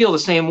they got to feel the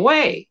same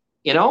way,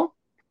 Yeah.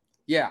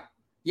 Yeah.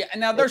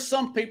 And now there's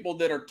some people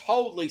that are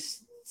totally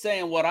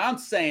saying what I'm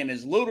saying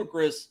is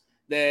ludicrous,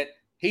 that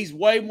he's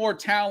way more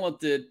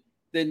talented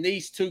than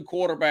these two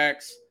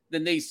quarterbacks,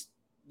 than these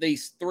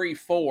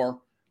 3-4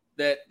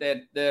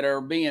 that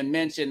are being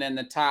mentioned in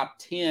the top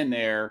 10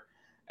 there.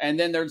 And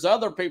then there's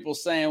other people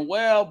saying,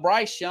 well,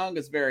 Bryce Young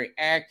is very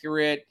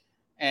accurate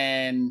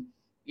and,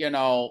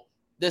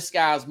 this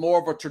guy's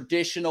more of a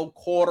traditional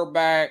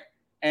quarterback.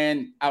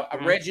 And I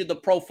read you the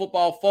Pro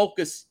Football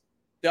Focus.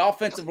 The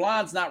offensive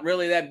line's not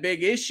really that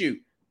big issue.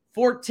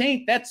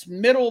 14th, that's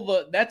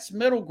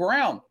middle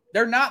ground.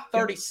 They're not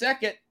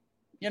 32nd,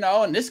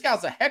 and this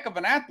guy's a heck of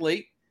an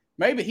athlete.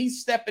 Maybe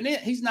he's stepping in.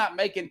 He's not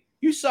making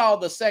 – you saw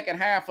the second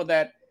half of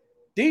that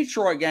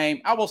Detroit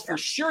game. I was for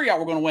sure y'all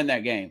were going to win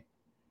that game.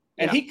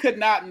 And he could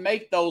not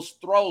make those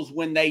throws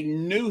when they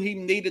knew he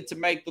needed to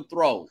make the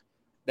throw.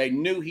 They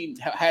knew he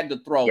had to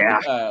throw.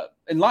 Yeah.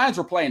 And Lions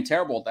were playing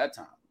terrible at that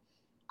time.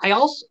 I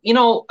also,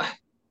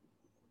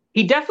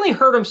 he definitely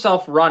hurt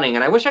himself running,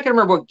 and I wish I could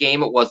remember what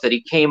game it was that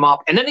he came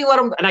up, and then he let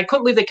him, and I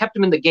couldn't believe they kept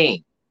him in the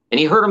game, and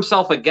he hurt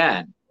himself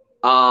again.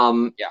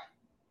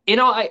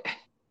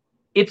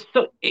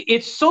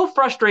 it's so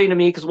frustrating to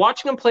me because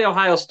watching him play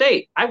Ohio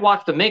State, I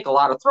watched him make a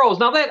lot of throws.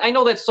 Now that I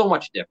know that's so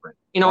much different.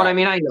 You know what I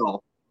mean? I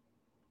know.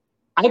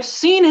 I've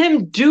seen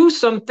him do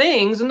some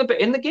things in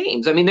the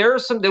games. I mean,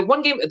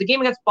 the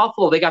game against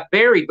Buffalo, they got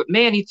buried, but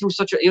man, he threw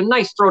such a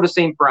nice throw to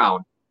St.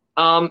 Brown.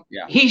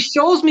 He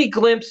shows me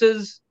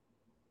glimpses,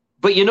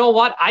 but you know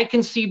what? I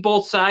can see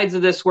both sides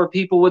of this where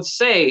people would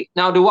say,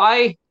 now,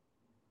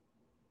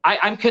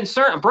 I'm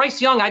concerned.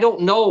 Bryce Young, I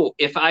don't know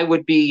if I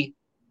would be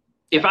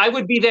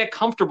that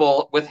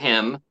comfortable with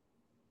him.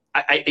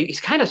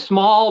 He's kind of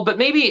small, but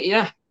maybe,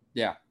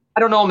 yeah. I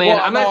don't know, man.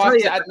 Well, I'm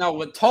going to tell you.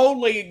 No,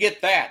 totally get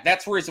that.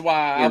 That's the reason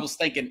why I was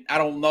thinking, I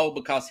don't know,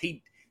 because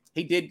he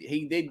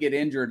did get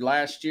injured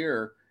last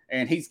year,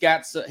 and he's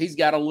got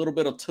a little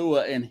bit of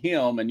Tua in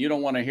him, and you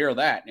don't want to hear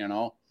that, you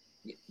know.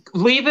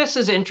 Levis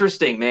is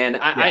interesting, man.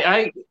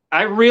 I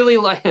really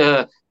like.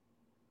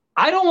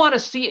 I don't want to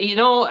see. You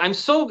know, I'm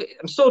so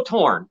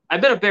torn.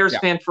 I've been a Bears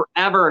fan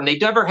forever, and they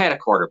never had a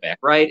quarterback.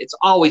 Right? It's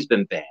always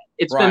been bad.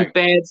 It's been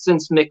bad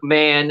since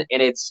McMahon,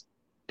 and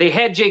they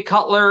had Jay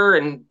Cutler,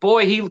 and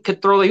boy, he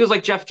could throw. He was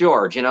like Jeff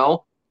George, you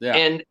know. Yeah.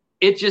 And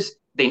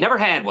they never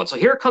had one. So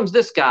here comes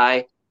this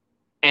guy,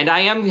 and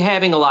I am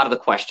having a lot of the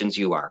questions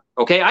you are.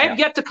 Okay, I have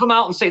yet to come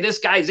out and say this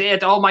guy's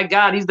it. Oh my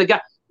God, he's the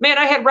guy. Man,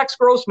 I had Rex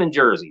Grossman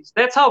jerseys.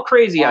 That's how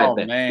crazy I've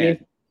been. Man. I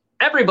mean,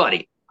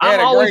 everybody. He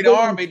had a great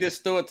arm. He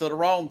just threw it to the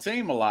wrong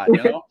team a lot,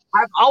 you know.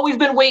 I've always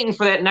been waiting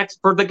for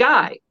the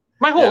guy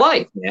my whole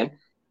life, man.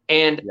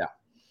 And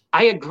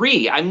I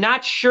agree. I'm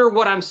not sure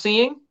what I'm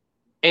seeing.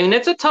 And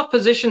it's a tough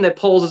position that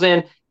Poles is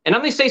in. And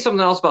I'm going to say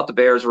something else about the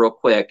Bears real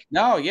quick.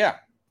 No, yeah.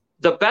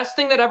 The best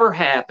thing that ever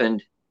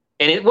happened,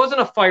 and it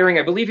wasn't a firing,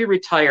 I believe he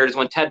retired, is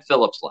when Ted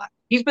Phillips left.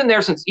 He was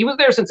there since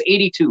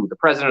 82, the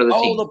president of the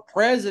team. Oh, the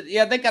president.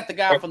 Yeah, they got the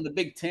guy from the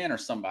Big Ten or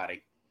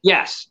somebody.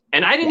 Yes.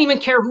 And I didn't even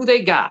care who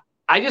they got.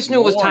 I just knew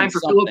it was time for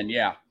Phillips.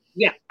 Yeah.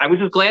 Yeah. I was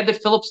just glad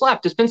that Phillips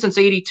left. It's been since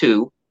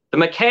 82. The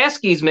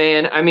McCaskies,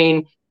 man, I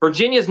mean,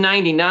 Virginia's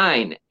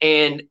 99.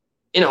 And,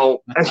 you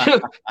know,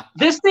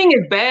 this thing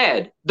is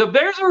bad. The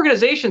Bears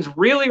organization's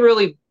really,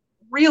 really,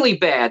 really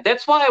bad.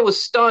 That's why I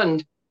was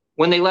stunned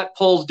when they let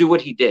Poles do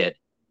what he did,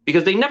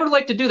 because they never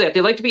like to do that.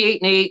 They like to be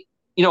 8-8,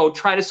 you know,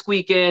 try to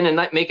squeak in and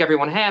not make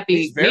everyone happy.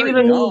 He's very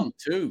young,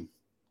 too.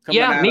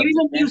 Yeah, maybe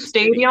the new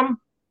stadium.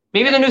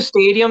 Maybe the new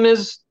stadium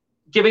is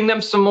giving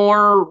them some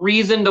more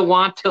reason to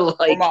want to,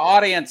 like. For my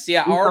audience,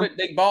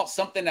 they bought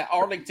something at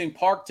Arlington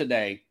Park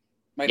today.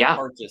 Made a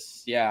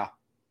purchase. Yeah.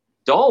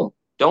 Dome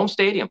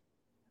Stadium.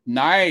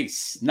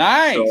 Nice.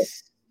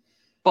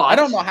 But I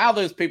don't know how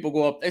those people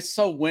go up. It's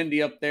so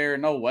windy up there.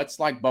 No, it's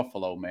like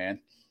Buffalo, man.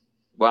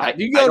 Well,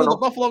 do you go to the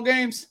Buffalo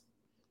games?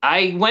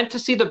 I went to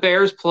see the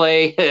Bears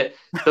play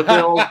the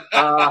Bills,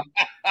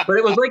 but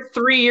it was like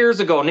 3 years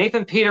ago.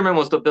 Nathan Peterman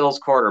was the Bills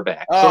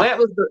quarterback. So that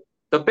was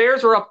the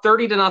Bears were up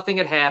 30-0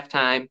 at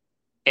halftime,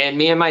 and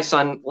me and my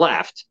son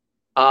left.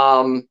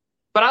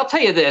 But I'll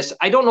tell you this: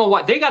 I don't know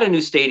why they got a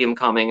new stadium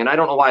coming, and I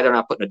don't know why they're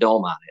not putting a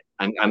dome on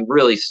it. I'm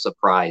really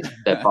surprised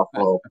that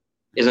Buffalo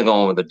isn't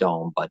going with a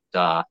dome. But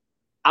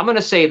I'm going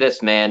to say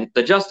this, man: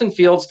 the Justin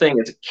Fields thing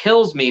it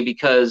kills me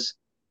because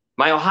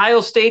my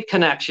Ohio State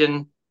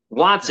connection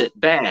wants it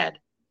bad.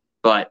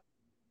 But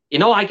you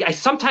know, I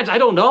sometimes I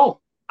don't know.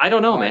 I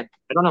don't know, man.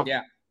 I don't know.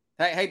 Yeah.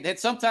 Hey,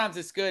 sometimes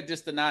it's good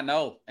just to not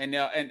know, and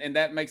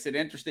that makes it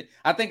interesting.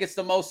 I think it's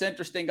the most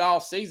interesting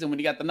off season when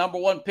you got the number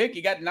one pick.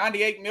 You got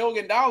 $98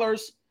 million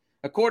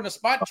according to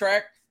Spot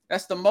Track.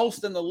 That's the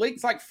most in the league.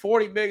 It's like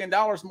 $40 million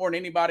more than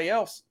anybody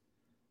else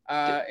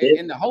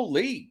in the whole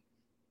league.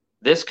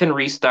 This can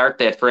restart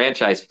that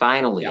franchise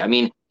finally. Yeah. I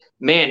mean,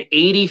 man,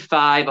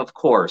 85, of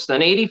course.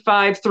 Then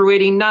 85 through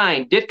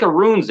 89, Ditka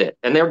ruins it,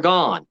 and they're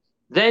gone.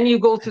 Then you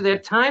go through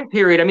that time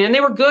period. I mean,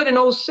 they were good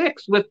in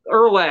 06 with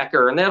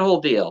Urlacher and that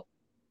whole deal.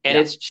 And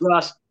it's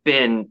just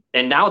been –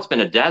 and now it's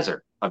been a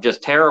desert of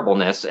just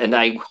terribleness. And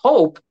I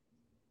hope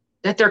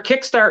that they're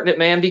kickstarting it,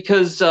 man,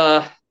 because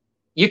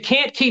you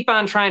can't keep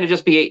on trying to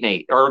just be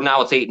 8-8, or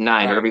now it's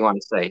 8-9, whatever you want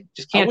to say.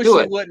 Just can't do it. I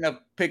wish they wouldn't have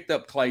picked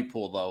up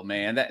Claypool, though,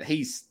 man. That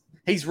he's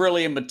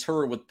really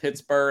immature with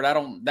Pittsburgh.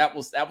 That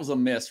was a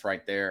miss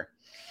right there.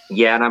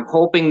 Yeah, and I'm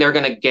hoping they're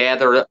going to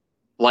gather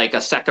like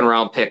a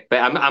second-round pick. But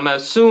I'm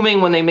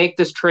assuming when they make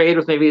this trade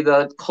with maybe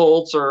the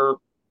Colts or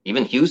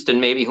even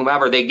Houston, maybe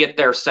whomever, they get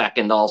their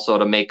second also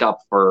to make up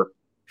for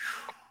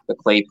the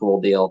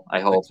Claypool deal, I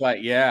hope. That's right,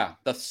 yeah.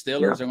 The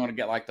Steelers are going to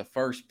get like the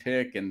first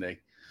pick in the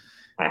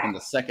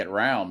second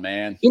round,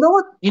 man. You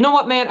know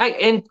what, man?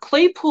 And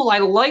Claypool, I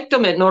liked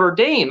him at Notre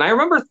Dame. I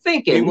remember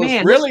thinking, he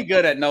was really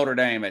good at Notre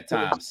Dame at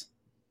times.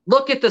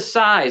 Look at the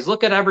size.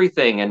 Look at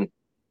everything. And,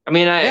 I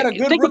mean, I had a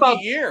good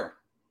rookie year.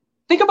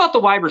 Think about the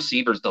wide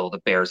receivers, though, the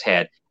Bears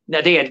had. Now,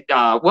 they had,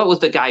 what was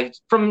the guy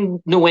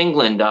from New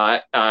England,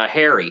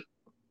 Harry?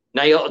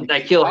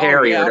 N'Keal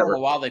Harry. Yeah, I don't know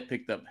why they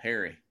picked up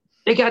Harry.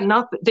 They got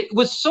nothing. It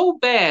was so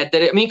bad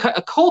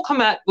that, Cole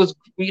Kmet was,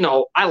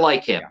 I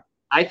like him. Yeah.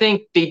 I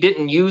think they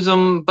didn't use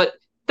him. But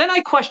then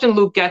I questioned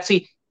Luke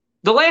Getsy.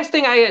 The last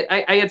thing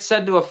I had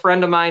said to a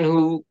friend of mine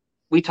who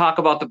we talk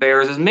about the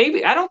Bears is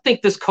maybe I don't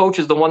think this coach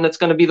is the one that's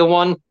going to be the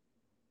one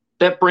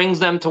that brings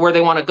them to where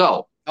they want to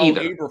go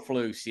either.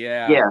 Eberflus,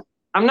 yeah. Yeah,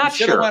 I'm not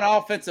sure. Should have went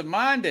offensive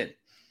minded.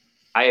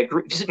 I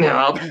agree.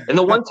 And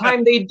the one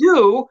time they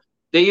do,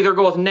 they either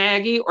go with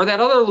Nagy or that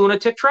other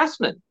lunatic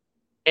Trestman.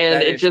 And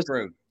that it is just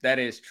true. That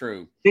is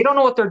true. They don't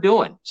know what they're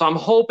doing. So I'm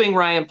hoping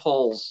Ryan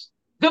Poles.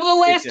 The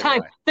last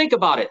time, think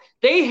about it.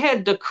 They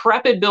had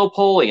decrepit Bill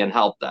Polian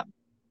help them.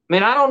 I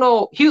mean, I don't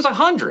know. He was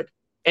 100,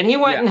 and he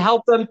went and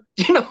helped them.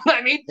 You know what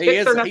I mean? He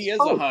is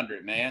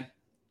 100, man.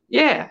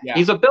 Yeah,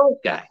 he's a Bills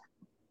guy.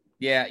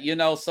 Yeah, you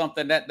know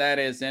something that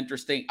is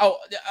interesting. Oh,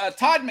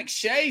 Todd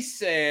McShay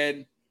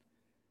said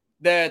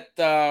that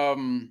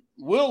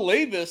Will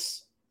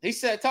Levis, he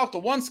said, talked to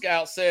one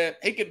scout, said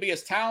he could be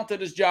as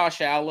talented as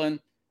Josh Allen.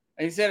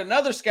 And he said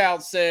another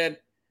scout said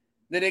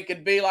that it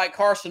could be like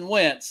Carson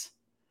Wentz.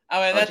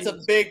 I mean, that's a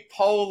big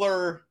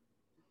polar.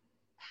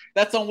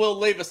 That's on Will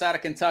Levis out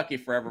of Kentucky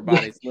for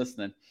everybody that's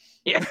listening.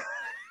 Yeah.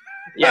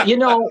 Yeah, you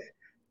know,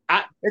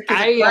 it's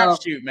a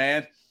crapshoot,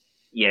 man.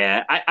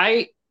 Yeah,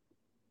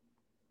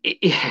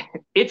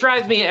 it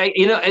drives me.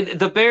 You know,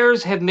 the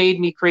Bears have made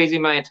me crazy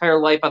my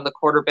entire life on the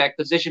quarterback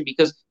position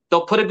because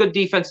they'll put a good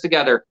defense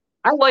together.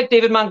 I like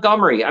David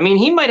Montgomery. I mean,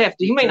 he might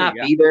not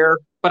be there,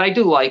 but I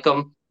do like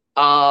him.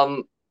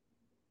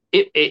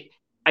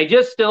 I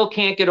just still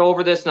can't get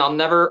over this, and I'll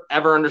never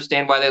ever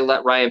understand why they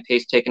let Ryan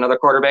Pace take another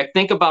quarterback.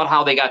 Think about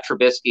how they got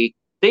Trubisky.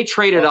 They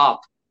traded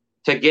up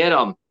to get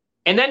him.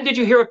 And then did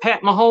you hear what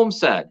Pat Mahomes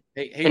said?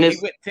 He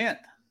went 10th.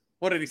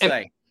 What did he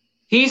say?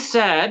 He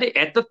said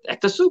at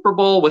the Super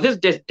Bowl with his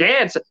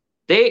dad,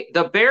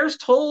 the Bears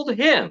told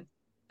him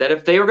that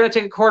if they were going to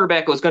take a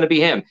quarterback, it was going to be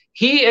him.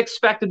 He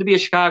expected to be a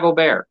Chicago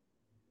Bear.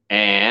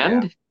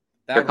 And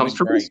here comes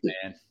Trubisky.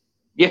 Man.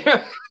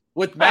 Yeah.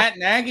 With Matt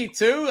Nagy,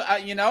 too,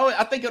 you know,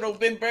 I think it would have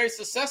been very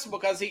successful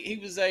because he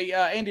was a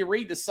Andy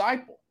Reid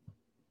disciple.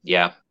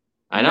 Yeah,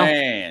 I know.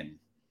 Man.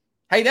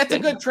 Hey, that's a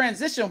good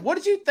transition. What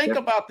did you think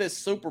about this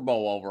Super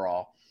Bowl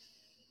overall?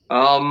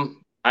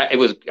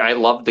 I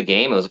loved the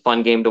game. It was a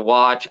fun game to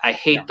watch. I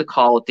hate the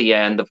call at the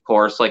end, of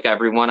course, like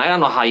everyone. I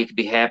don't know how you could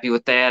be happy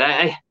with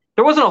that.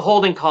 There wasn't a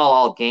holding call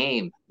all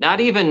game. Not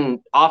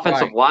even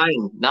offensive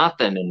line,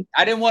 nothing. And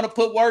I didn't want to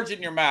put words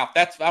in your mouth.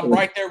 I'm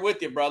right there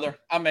with you, brother.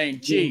 I mean,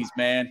 geez,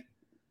 man.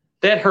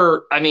 That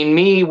hurt. I mean,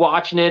 me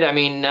watching it, I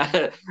mean,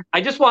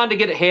 I just wanted to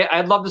get a hit.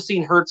 I'd love to see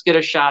Hurts get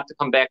a shot to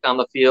come back down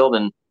the field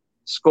and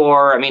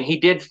score. I mean, he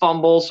did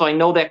fumble, so I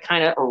know that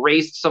kind of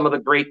erased some of the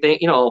great thing,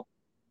 you know,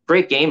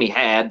 great game he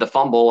had, the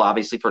fumble,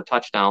 obviously, for a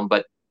touchdown.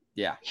 But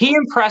yeah, he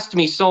impressed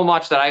me so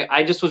much that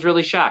I just was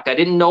really shocked. I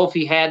didn't know if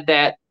he had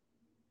that,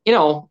 you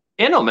know,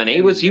 in him, and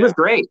he was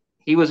great.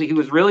 He was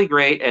really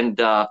great, and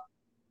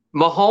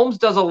Mahomes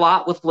does a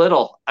lot with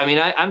little. I mean,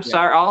 I'm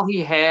sorry, all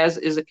he has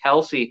is a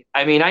Kelsey.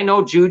 I mean, I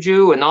know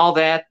Juju and all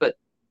that, but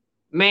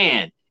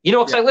man, you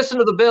know, because I listen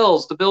to the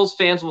Bills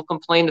fans will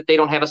complain that they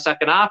don't have a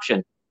second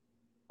option.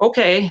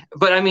 Okay,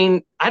 but I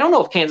mean, I don't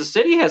know if Kansas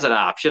City has an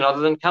option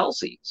other than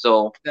Kelsey.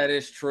 So that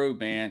is true,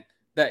 man.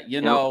 That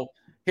you know,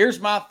 here's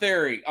my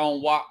theory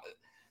on what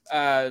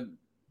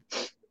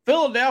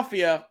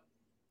Philadelphia.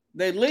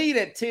 They lead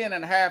at 10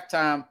 at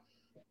halftime.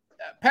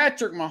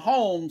 Patrick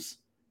Mahomes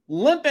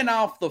limping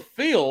off the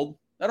field.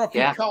 I don't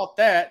know if you caught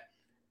that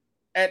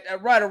at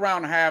right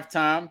around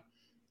halftime.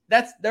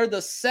 They're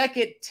the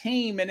second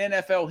team in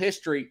NFL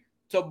history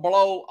to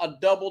blow a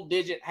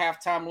double-digit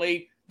halftime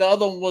lead. The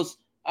other one was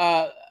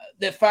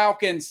the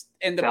Falcons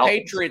and the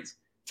Patriots,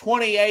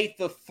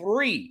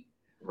 28-3.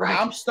 Right.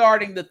 I'm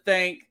starting to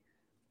think.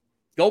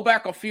 Go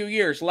back a few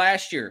years.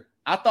 Last year,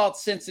 I thought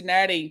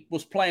Cincinnati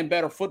was playing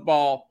better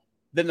football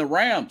than the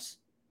Rams.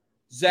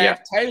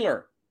 Zach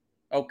Taylor,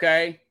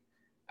 okay.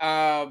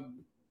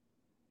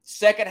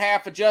 Second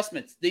half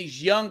adjustments.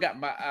 These young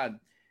guys,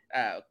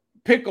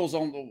 Pickles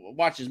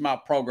watches my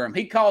program.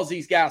 He calls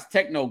these guys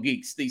techno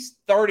geeks, these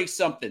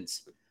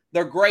 30-somethings.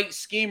 They're great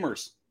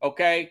schemers,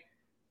 okay.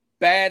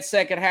 Bad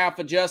second half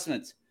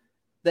adjustments.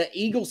 The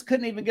Eagles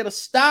couldn't even get a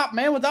stop,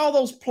 man. With all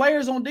those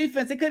players on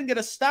defense, they couldn't get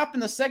a stop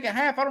in the second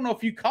half. I don't know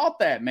if you caught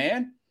that,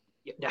 man.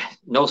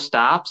 No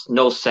stops,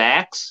 no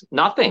sacks,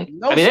 nothing.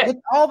 With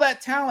all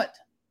that talent.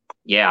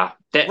 Yeah.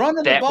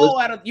 Running the ball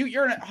out of –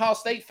 you're an Ohio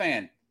State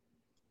fan.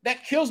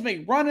 That kills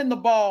me. Running the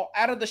ball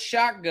out of the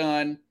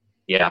shotgun.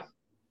 Yeah.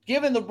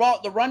 Giving the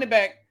running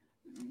back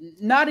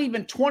not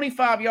even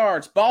 25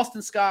 yards.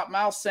 Boston Scott,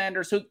 Miles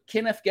Sanders,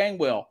 Kenneth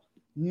Gainwell.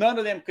 None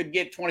of them could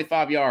get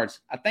 25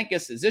 yards. I think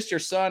is this your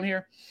son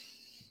here?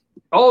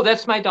 Oh,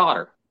 that's my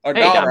daughter. Or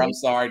daughter, Dominique. I'm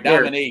sorry.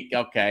 Dominique.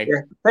 Okay.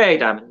 Yeah. Hey,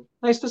 Dominique.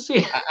 Nice to see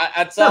you.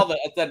 I saw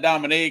that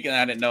Dominique, and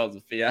I didn't know it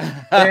was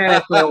Sophia.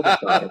 Yeah,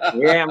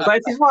 I'm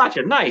glad she's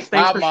watching. Nice.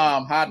 Thanks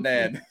Mom. Hi,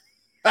 Dad.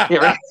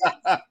 Yeah,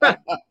 right.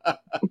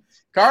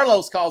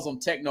 Carlos calls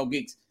them techno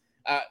geeks.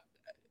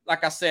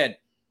 Like I said,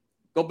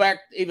 go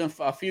back even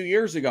a few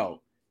years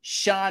ago.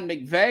 Sean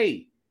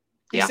McVay.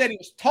 He said he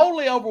was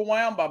totally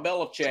overwhelmed by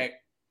Belichick.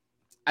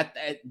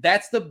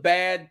 That's the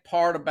bad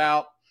part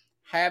about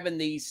having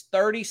these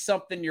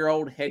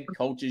 30-something-year-old head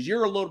coaches.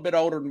 You're a little bit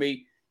older than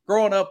me.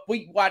 growing up,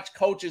 we watch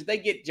coaches, they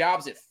get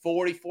jobs at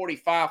 40,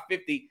 45,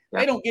 50. Yeah.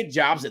 They don't get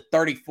jobs at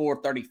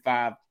 34,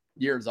 35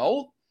 years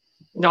old.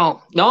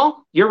 No,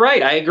 you're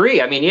right. I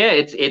agree. I mean, yeah,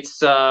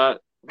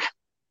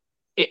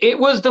 it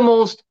was the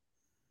most.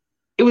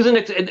 It was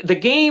the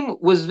game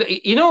was,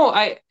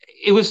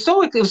 it was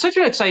such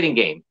an exciting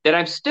game that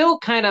I'm still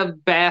kind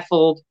of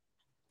baffled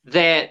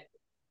that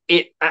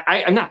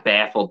I'm not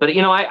baffled, but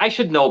I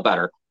should know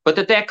better. But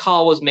that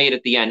call was made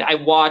at the end. I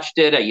watched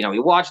it.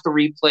 You watch the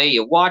replay.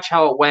 You watch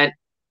how it went.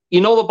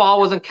 The ball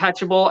wasn't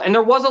catchable, and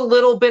there was a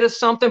little bit of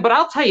something. But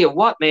I'll tell you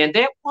what, man,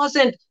 that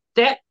wasn't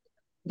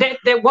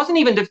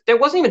even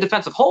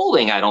defensive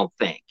holding. I don't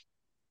think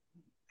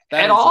that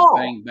at is all. A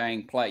bang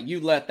bang play.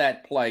 You let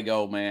that play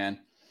go, man.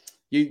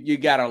 You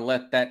got to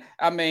let that.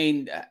 I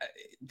mean,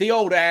 the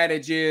old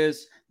adage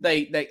is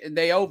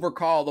they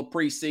overcall the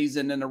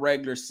preseason and the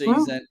regular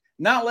season,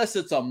 not unless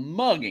it's a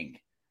mugging.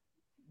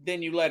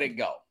 Then you let it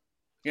go,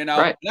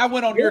 Right. And I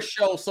went on your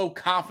show so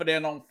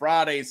confident on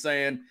Friday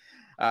saying,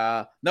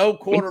 no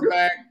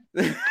quarterback.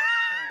 But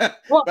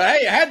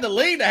hey, I had the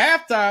lead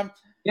at halftime.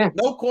 Yeah.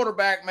 No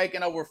quarterback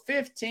making over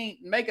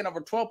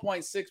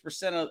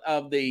 12.6%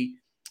 of the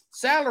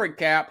salary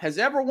cap has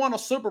ever won a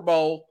Super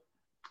Bowl.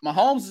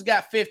 Mahomes has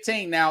got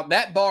 15 now.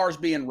 That bar is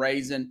being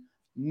raised.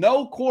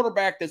 No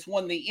quarterback that's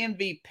won the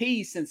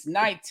MVP since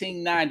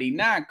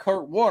 1999,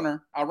 Kurt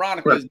Warner,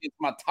 ironically, against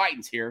my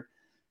Titans here,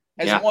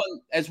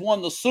 has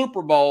won the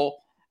Super Bowl.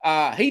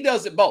 He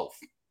does it both.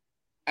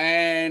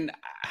 And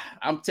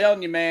I'm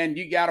telling you, man,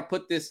 you got to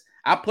put this.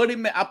 I put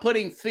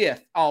him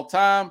fifth all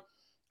time.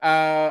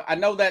 I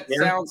know that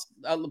sounds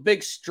a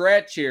big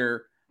stretch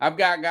here. I've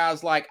got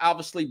guys like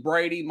obviously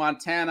Brady,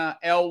 Montana,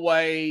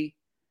 Elway,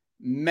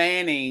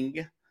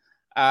 Manning,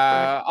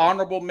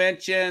 honorable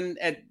mention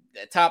at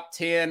top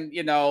 10,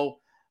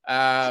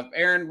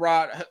 Aaron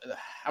Rod.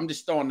 I'm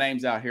just throwing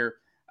names out here.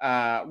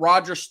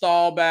 Roger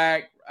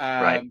Staubach.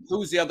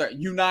 Who's the other?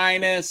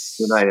 Unitas,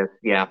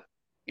 yeah.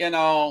 And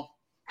I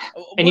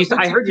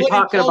heard you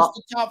talking about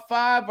the top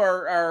 5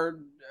 or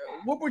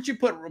what would you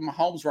put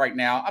Mahomes right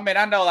now? I mean,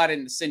 I know I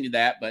didn't send you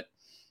that, but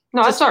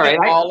no, that's all right.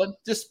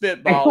 Just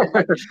spitballing.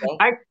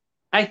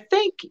 I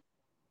think,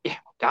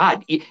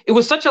 God, it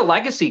was such a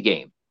legacy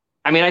game.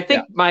 I mean, I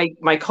think my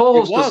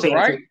co-host was saying,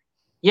 right?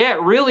 Yeah,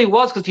 it really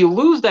was, because if you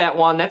lose that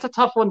one, that's a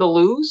tough one to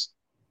lose.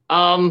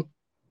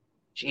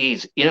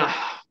 He's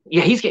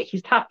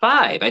top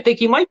 5. I think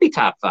he might be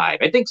top 5.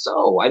 I think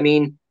so. I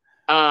mean,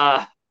 who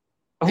are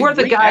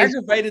the guys?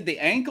 Aggravated the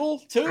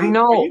ankle too. I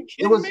know. Are you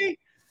kidding me?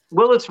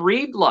 Willis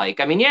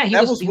Reed-like. I mean, yeah, he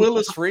was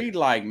Willis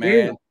Reed-like,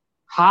 man.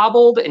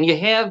 Hobbled, and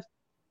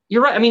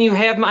you're right. I mean, you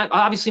have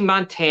obviously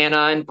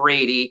Montana and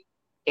Brady,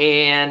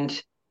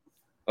 and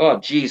oh,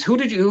 geez, who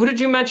did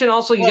you mention?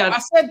 Also, I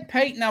said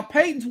Peyton. Now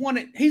Peyton's won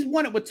it. He's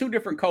won it with 2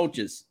 different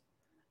coaches.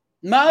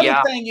 My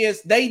other thing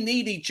is they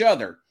need each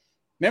other.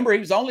 Remember, he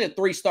was only a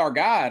 3-star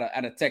guy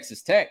out of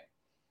Texas Tech.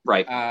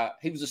 Right.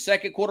 He was a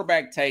second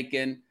quarterback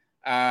taken.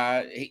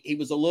 He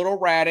was a little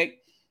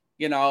erratic,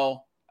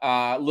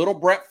 little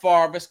Brett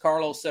Favre. As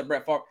Carlos said,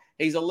 Brett Favre.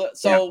 He's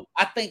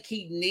I think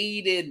he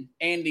needed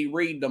Andy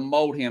Reid to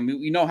mold him.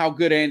 You know how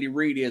good Andy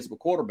Reid is with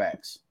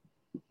quarterbacks.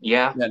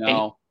 Yeah.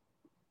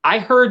 I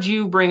heard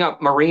you bring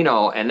up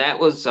Marino, and that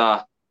was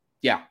that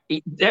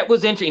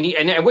was interesting.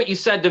 And what you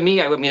said to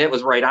me, I mean, it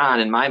was right on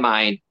in my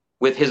mind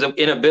with his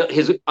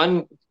inability,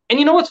 and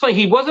you know what's funny?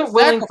 He wasn't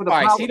willing for the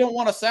power. He don't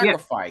want to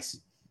sacrifice.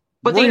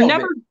 But he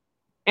never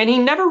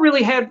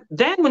really had.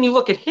 Then when you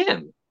look at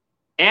him,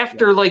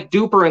 after like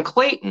Duper and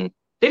Clayton,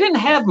 they didn't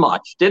have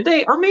much, did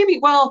they? Or maybe,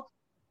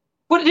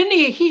 what didn't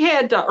he? He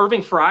had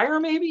Irving Fryer,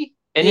 maybe,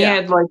 and he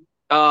had like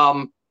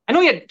I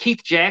know he had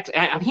Keith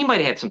Jackson. He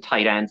might have had some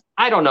tight ends.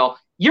 I don't know.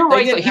 You're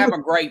right. He didn't have a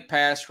great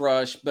pass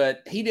rush,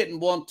 but he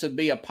didn't want to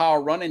be a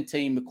power running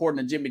team, according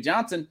to Jimmy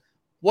Johnson.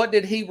 What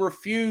did he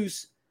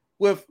refuse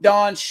with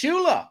Don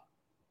Shula?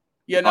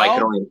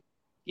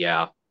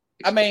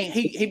 I mean,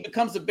 he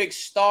becomes a big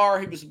star.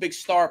 He was a big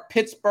star at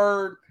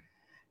Pittsburgh.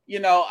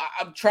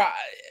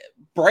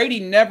 Brady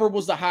never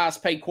was the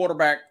highest paid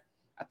quarterback.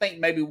 I think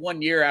maybe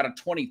 1 year out of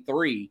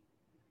 23.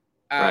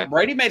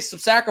 Brady made some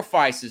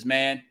sacrifices,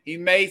 man. He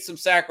made some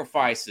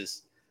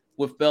sacrifices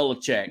with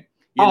Belichick.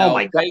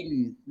 My God.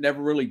 Peyton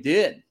never really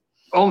did.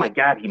 Oh, my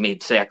God, he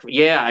made sacrifices.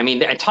 Yeah, I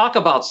mean, talk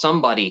about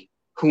somebody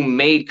who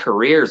made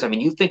careers. I mean,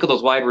 you think of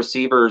those wide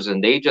receivers,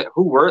 and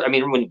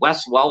when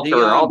Wes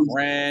Welker.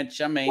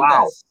 Branch, I mean,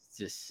 wow. That's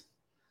just.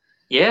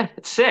 Yeah,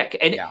 it's sick.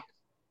 And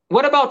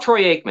what about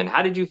Troy Aikman?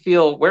 How did you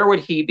feel? Where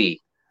would he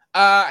be?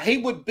 He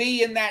would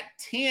be in that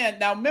 10.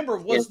 Now, remember,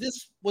 was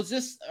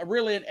this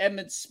really an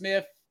Emmitt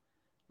Smith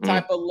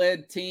type of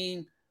led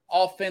team?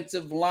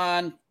 Offensive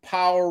line,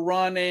 power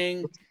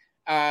running.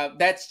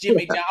 That's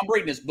Jimmy. I'm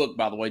reading this book,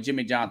 by the way,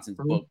 Jimmy Johnson's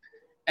book.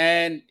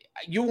 And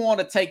you want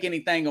to take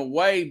anything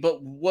away,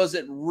 but was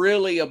it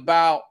really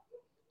about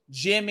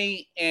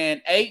Jimmy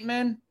and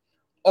Aikman,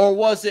 or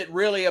was it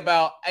really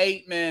about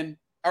Aikman,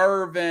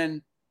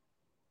 Irvin,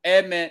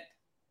 Emmitt,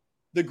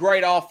 the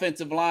great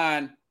offensive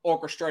line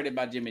orchestrated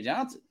by Jimmy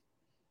Johnson?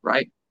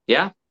 Right.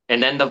 Yeah.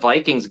 And then the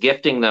Vikings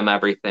gifting them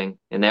everything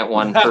in that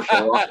one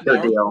Herschel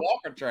Walker deal.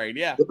 Walker trade,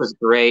 yeah. It was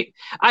great.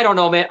 I don't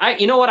know, man.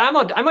 You know what?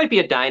 I might be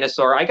a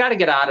dinosaur. I got to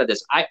get out of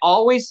this. I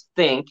always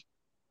think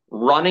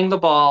running the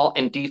ball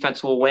and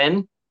defense will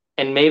win,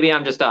 and maybe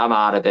I'm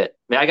out of it.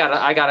 I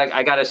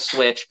gotta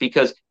switch,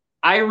 because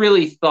I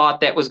really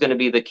thought that was going to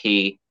be the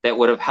key that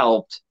would have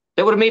helped.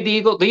 That would have made the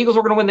Eagles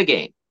were going to win the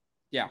game.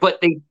 Yeah,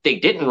 but they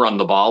didn't run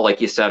the ball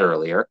like you said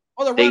earlier.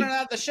 Well, they're running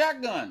out the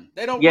shotgun.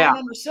 They don't run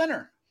under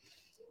center.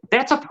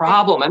 That's a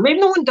problem. And maybe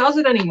no one does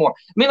it anymore.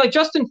 I mean, like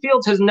Justin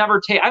Fields has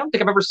never I don't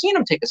think I've ever seen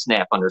him take a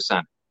snap under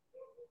center.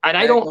 And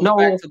I don't know.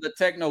 Back to the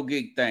techno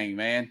geek thing,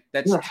 man.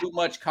 That's too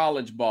much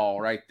college ball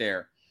right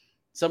there.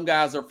 Some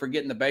guys are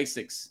forgetting the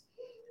basics.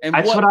 And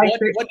what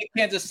did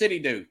Kansas City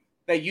do?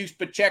 They used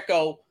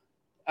Pacheco.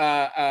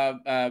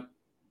 Mahomes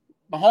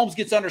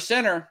gets under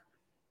center.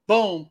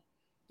 Boom.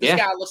 This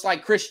guy looks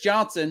like Chris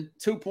Johnson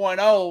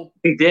 2.0.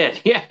 He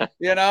did, yeah.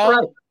 You know?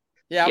 Right.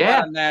 Yeah, I'm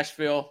out of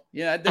Nashville.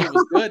 Yeah, that dude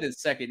was good his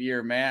second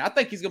year, man. I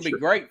think he's going to be a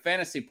great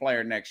fantasy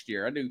player next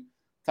year. I do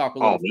talk a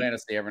little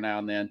fantasy every now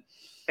and then.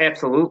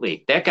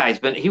 Absolutely. That guy's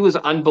he was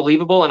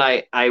unbelievable, and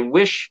I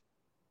wish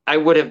I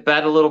would have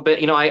bet a little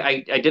bit. You know,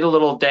 I did a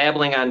little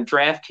dabbling on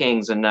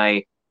DraftKings, and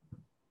I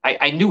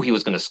knew he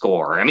was going to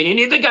score. I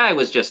mean, the guy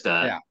was just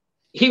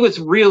he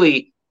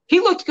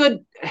looked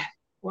good.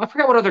 Well, I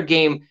forgot what other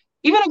game.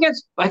 Even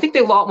against, I think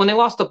when they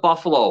lost to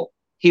Buffalo,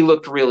 he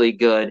looked really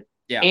good.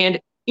 Yeah. And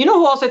you know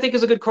who else I think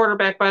is a good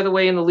quarterback, by the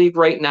way, in the league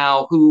right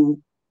now,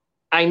 who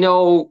I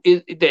know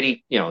that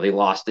they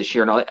lost this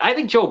year. And I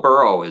think Joe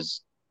Burrow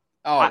is.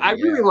 I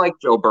really like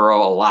Joe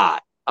Burrow a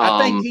lot.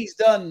 I think he's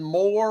done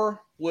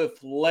more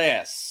with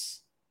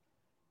less.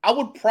 I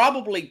would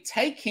probably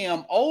take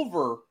him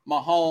over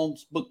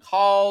Mahomes,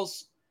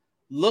 because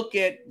look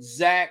at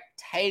Zach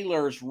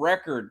Taylor's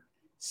record,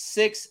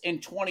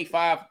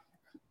 6-25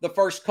 the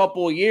first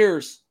couple of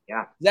years.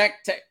 Yeah.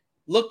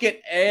 Look at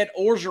Ed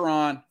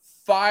Orgeron,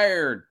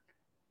 fired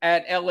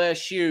at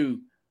LSU.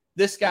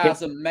 This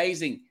guy's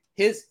amazing.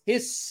 His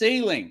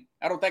ceiling,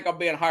 I don't think I'm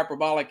being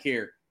hyperbolic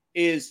here,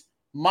 is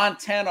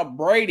Montana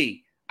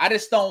Brady. I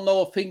just don't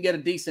know if he can get a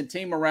decent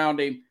team around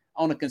him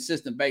on a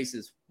consistent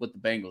basis with the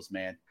Bengals,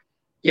 man.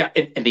 Yeah,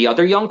 and the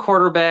other young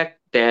quarterback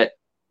that,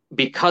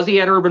 because he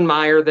had Urban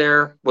Meyer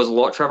there, was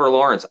Trevor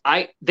Lawrence.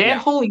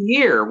 Whole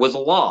year was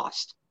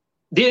lost.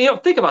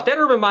 Think about that.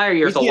 Urban Meyer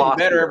year is a loss. He's getting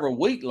better every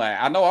week, lad.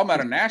 I know I'm out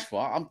of Nashville.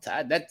 I'm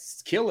tired.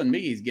 That's killing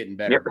me. He's getting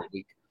better every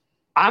week.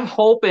 I'm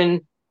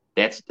hoping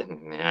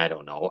I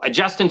don't know.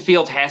 Justin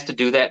Fields has to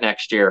do that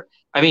next year.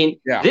 I mean,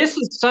 This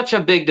is such a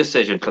big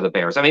decision for the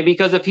Bears. I mean,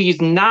 because if he's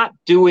not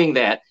doing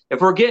that, if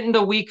we're getting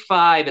to week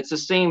 5, it's the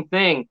same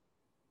thing.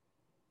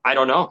 I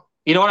don't know.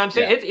 You know what I'm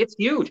saying? Yeah. It's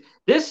huge.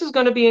 This is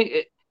going to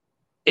be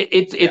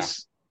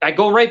it's. I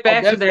go right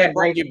back to that.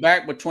 Bring you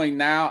back between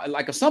now,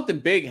 like if something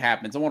big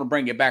happens, I want to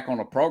bring you back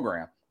on a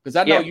program, because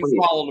I know you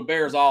follow the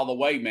Bears all the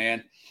way,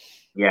 man.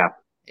 Yeah,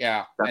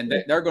 and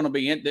they're going to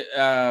be in.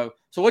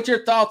 So, what's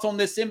your thoughts on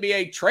this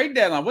NBA trade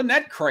deadline? Wasn't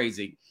that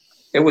crazy?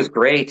 It was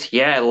great.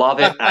 Yeah, I love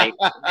it.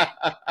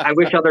 I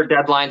wish other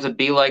deadlines would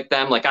be like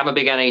them. Like, I'm a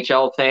big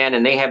NHL fan,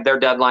 and they have their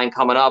deadline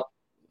coming up,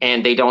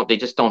 and they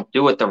just don't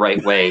do it the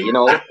right way. You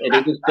know,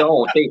 they just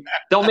don't.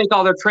 They'll make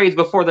all their trades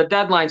before the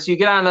deadline. So you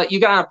get on a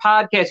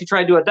podcast, you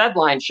try to do a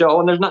deadline show,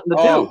 and there's nothing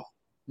to do.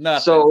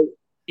 Nothing. So,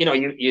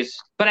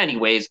 but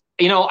anyways,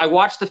 I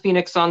watched the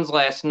Phoenix Suns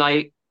last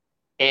night,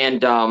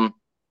 and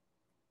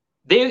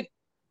if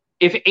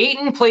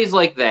Ayton plays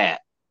like that,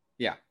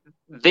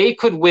 they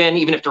could win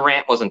even if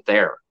Durant wasn't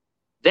there.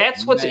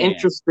 That's what's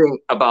interesting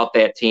about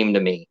that team to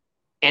me.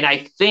 And I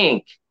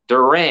think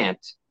Durant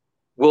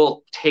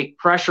will take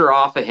pressure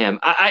off of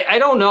him. I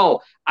don't know.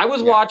 I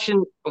was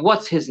watching,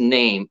 what's his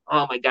name?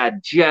 Oh my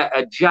God,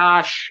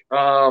 Josh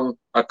Okogie.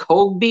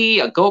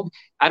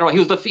 I don't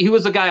know. He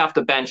was the guy off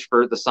the bench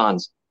for the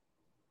Suns.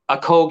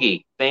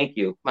 Okogie. Thank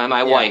you,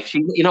 my wife.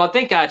 She,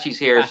 thank God she's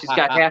here. She's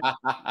got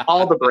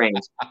all the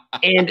brains,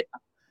 and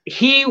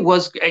he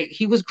was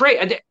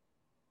great.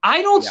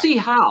 I don't see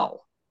how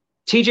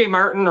TJ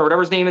Martin or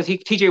whatever his name is,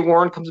 TJ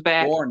Warren comes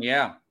back. Warren,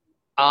 yeah.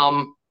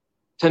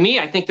 To me,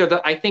 I think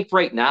I think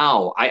right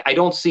now, I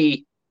don't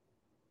see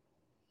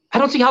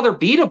how they're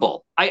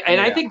beatable.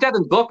 I think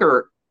Devin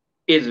Booker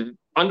is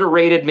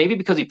underrated, maybe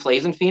because he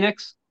plays in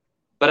Phoenix,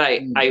 but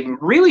I'm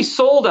really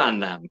sold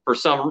on them for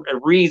some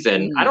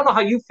reason. I don't know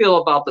how you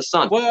feel about the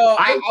Suns. Well,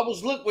 I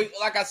was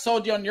like I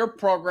told you on your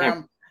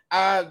program.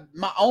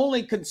 My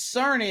only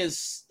concern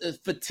is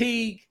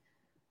fatigue.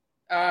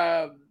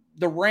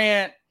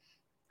 Durant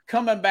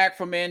coming back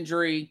from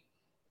injury,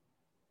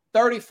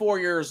 34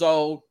 years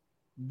old,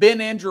 been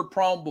injury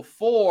prone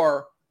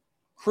before.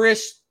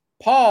 Chris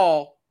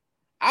Paul,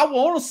 I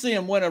want to see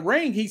him win a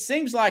ring. He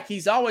seems like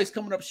he's always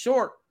coming up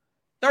short.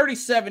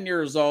 37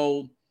 years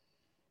old.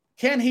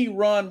 Can he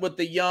run with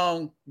the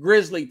young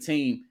Grizzly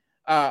team?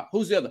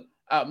 Who's the other?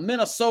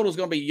 Minnesota's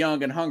going to be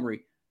young and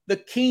hungry. The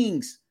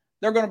Kings,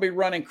 they're going to be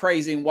running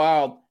crazy and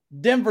wild.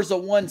 Denver's a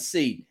 1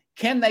 seed.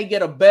 Can they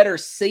get a better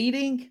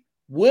seeding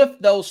with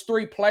those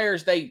three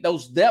players,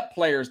 those depth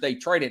players they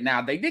traded.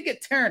 Now, they did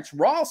get Terrence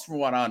Ross, from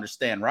what I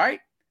understand,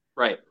 right?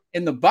 Right.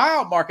 In the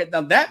buyout market.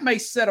 Now, that may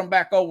set them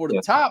back over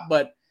the top,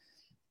 but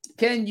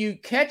can you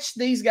catch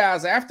these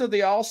guys after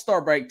the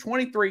All-Star break,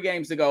 23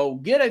 games to go,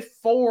 get a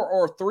 4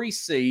 or 3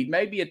 seed,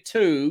 maybe a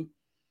 2,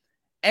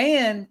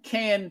 and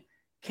can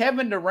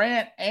Kevin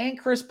Durant and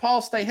Chris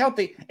Paul stay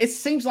healthy? It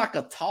seems like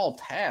a tall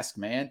task,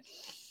 man.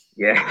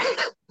 Yeah.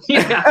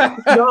 Yeah.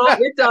 No,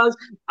 it does.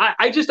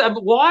 I'm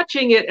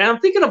watching it and I'm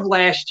thinking of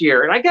last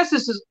year. And I guess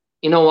this is,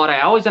 you know what?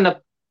 I always end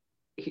up,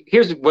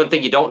 here's one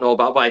thing you don't know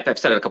about, but I've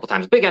said it a couple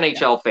times. Big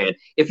NHL fan.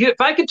 If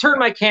I could turn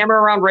my camera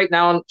around right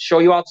now and show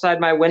you outside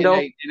my window,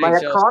 my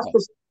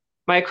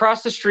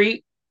across the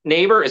street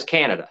neighbor is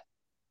Canada.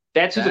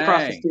 That's who's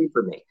across the street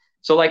from me.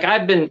 So like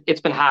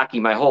it's been hockey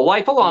my whole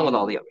life, along with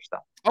all the other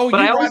stuff. Oh, you're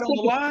right on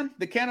the line?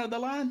 The Canada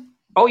line?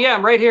 Oh yeah,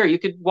 I'm right here. You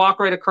could walk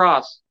right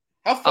across.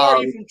 How far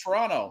are you from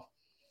Toronto?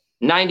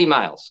 90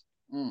 miles.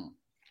 I'm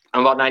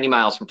about 90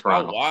 miles from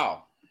Toronto. Oh,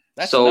 wow.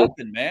 That's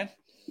nothing, man.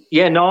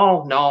 Yeah,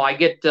 no. I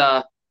get,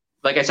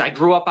 like I said, I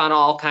grew up on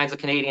all kinds of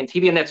Canadian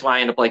TV, and that's why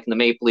I end up liking the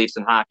Maple Leafs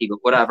and hockey, but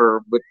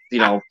whatever. But, you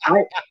know,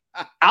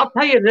 I'll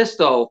tell you this,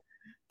 though.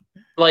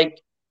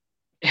 Like,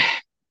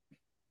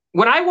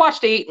 when I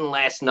watched Ayton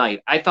last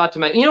night, I thought to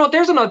myself, you know what,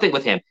 there's another thing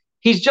with him.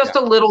 He's just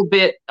a little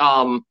bit,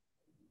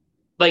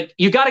 like,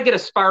 you got to get a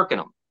spark in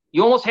him.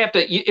 You almost have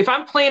to. If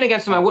I'm playing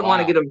against him, I wouldn't want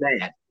to get him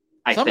mad.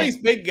 Some of these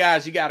big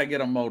guys, you got to get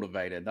them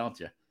motivated, don't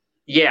you?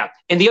 Yeah.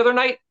 And the other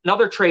night,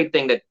 another trade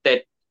thing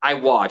that I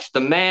watched, the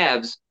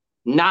Mavs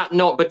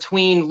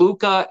between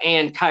Luka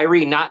and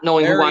Kyrie not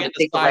knowing who wanted to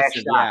take the last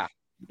shot.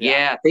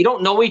 Yeah. They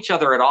don't know each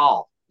other at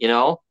all. You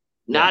know,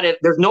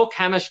 there's no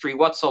chemistry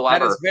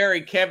whatsoever. That is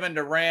very Kevin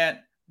Durant,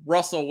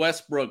 Russell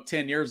Westbrook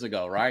 10 years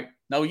ago, right?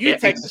 No, you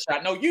take the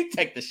shot. No, you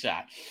take the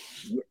shot.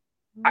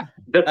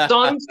 The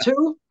Suns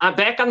too. I'm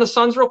back on the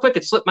Suns real quick.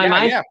 It slipped my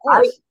mind. Yeah, of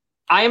course.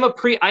 I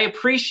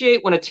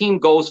appreciate when a team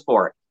goes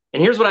for it.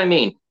 And here's what I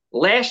mean.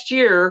 Last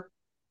year,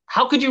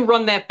 how could you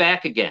run that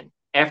back again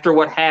after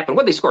what happened?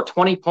 What, they scored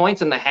 20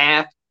 points in the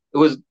half? It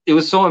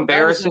was so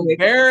embarrassing.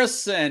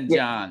 Embarrassing,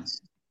 John.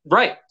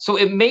 Right. So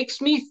it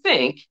makes me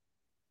think,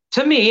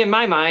 to me, in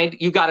my mind,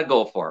 you got to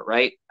go for it,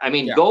 right? I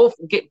mean,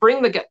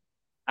 bring the guy.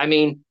 I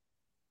mean,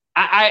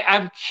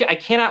 I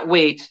cannot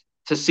wait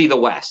to see the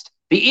West.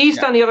 The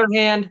East, on the other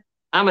hand,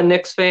 I'm a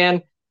Knicks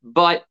fan,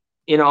 but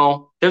you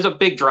know, there's a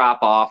big drop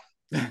off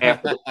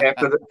after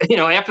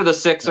the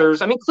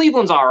Sixers. I mean,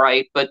 Cleveland's all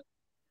right, but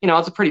you know,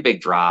 it's a pretty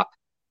big drop.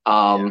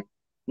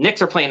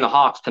 Knicks are playing the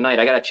Hawks tonight.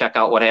 I got to check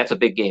out that's a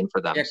big game for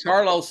them. Yeah,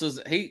 Carlos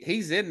is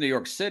he's in New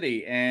York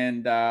City,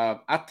 and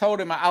I told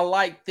him I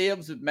like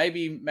Thibs, but maybe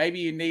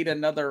you need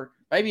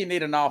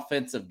an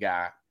offensive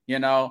guy. You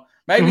know,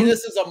 maybe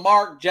this is a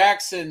Mark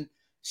Jackson,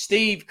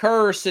 Steve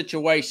Kerr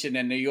situation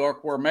in New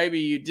York, where maybe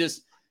you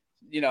just,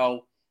 you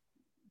know,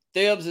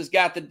 Thibs has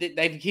got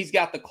he's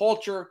got the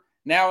culture.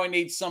 Now he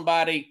needs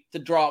somebody to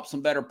draw up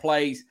some better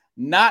plays.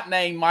 Not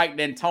named Mike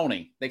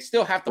D'Antoni. They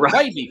still have to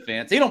play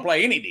defense. He don't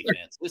play any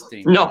defense. This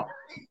team. No,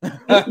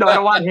 I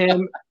don't want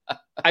him.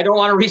 I don't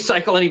want to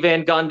recycle any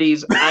Van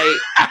Gundy's.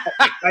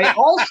 I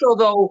also,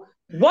 though,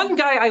 one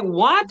guy I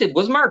wanted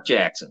was Mark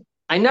Jackson.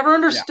 I never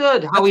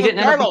understood how he didn't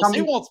end up becoming.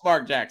 He wants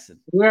Mark Jackson.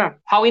 Yeah,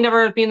 how he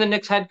never ended up being the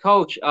Knicks head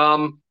coach.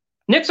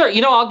 Knicks are,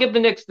 you know, I'll give the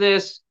Knicks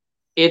this.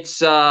 It's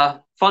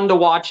fun to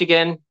watch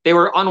again. They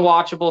were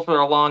unwatchable for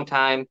a long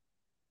time.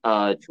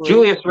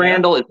 Julius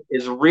Randle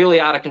is really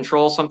out of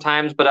control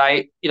sometimes, but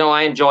I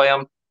enjoy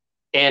him,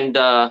 and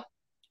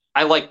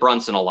I like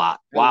Brunson a lot.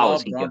 I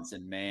love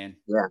Brunson, man.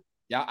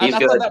 Yeah. I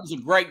thought that was a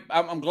great.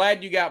 I'm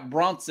glad you got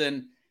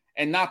Brunson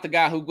and not the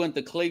guy who went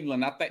to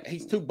Cleveland. I think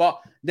he's too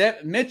ball.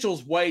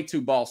 Mitchell's way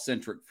too ball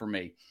centric for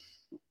me.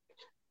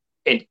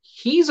 And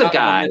he's a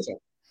guy.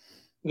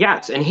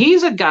 Yes, and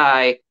he's a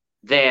guy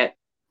that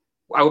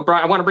I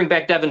want to bring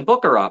back Devin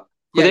Booker up.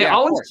 They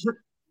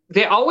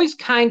always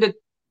kind of.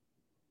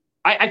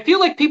 I feel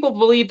like people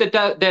believe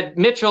that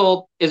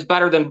Mitchell is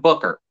better than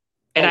Booker,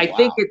 and I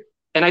think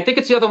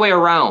it's the other way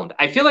around.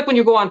 I feel like when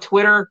you go on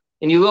Twitter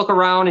and you look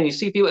around and you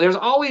see people,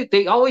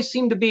 they always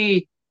seem to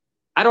be.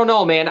 I don't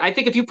know, man. I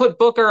think if you put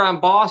Booker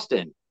on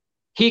Boston,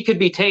 he could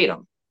be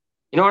Tatum.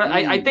 You know what?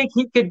 I think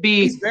he could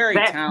be. He's very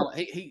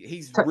talented.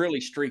 He's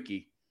really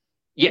streaky.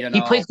 Yeah,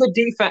 he plays good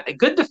defense,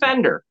 good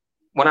defender.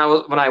 When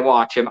I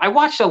watch him, I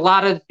watched a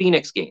lot of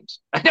Phoenix games.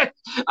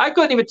 I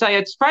couldn't even tell you.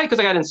 It's probably because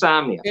I got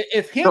insomnia.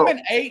 If him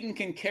and Ayton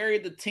can carry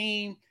the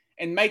team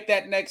and make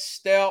that next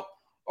step,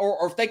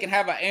 or if they can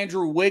have an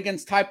Andrew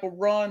Wiggins type of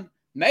run,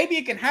 maybe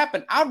it can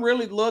happen. I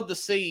really love to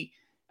see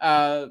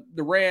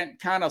Durant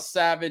kind of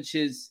savage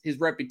his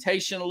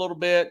reputation a little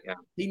bit. Yeah.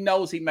 He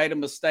knows he made a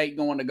mistake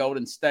going to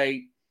Golden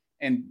State,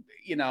 and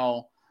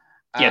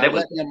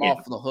letting them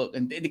off the hook.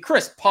 And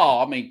Chris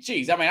Paul, I mean,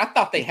 I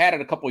thought they had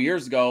it a couple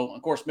years ago.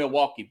 Of course,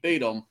 Milwaukee beat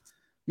them.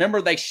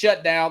 Remember, they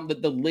shut down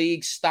the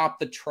league, stopped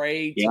the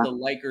trade to the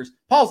Lakers.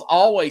 Paul's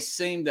always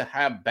seemed to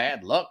have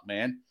bad luck,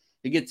 man.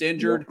 He gets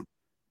injured.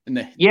 And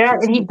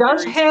he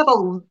does have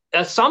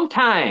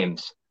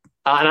sometimes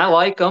And I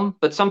like him,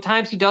 but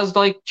sometimes he does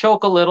like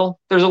choke a little.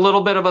 There's a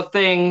little bit of a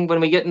thing when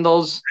we get in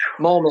those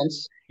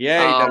moments.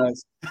 Yeah, he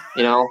does.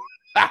 You know,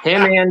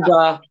 him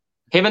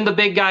and the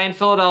big guy in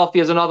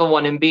Philadelphia is another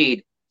one,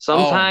 Embiid.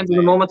 Sometimes when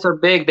the moments are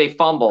big, they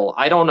fumble.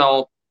 I don't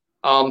know.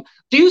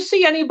 Do you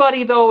see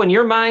anybody though in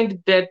your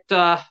mind that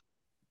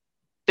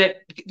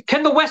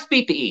can the West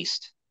beat the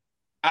East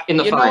in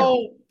the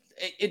final?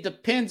 It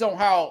depends on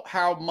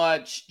how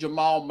much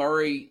Jamal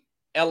Murray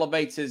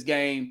elevates his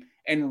game.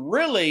 And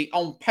really,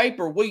 on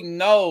paper, we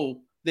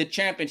know the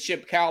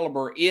championship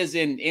caliber is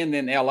in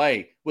LA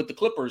with the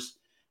Clippers.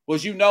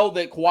 Was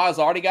that Kawhi's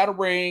already got a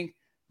ring.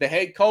 The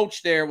head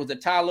coach there was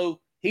Ty Lue.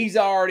 He's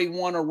already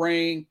won a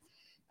ring.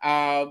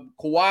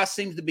 Kawhi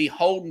seems to be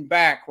holding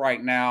back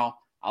right now.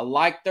 I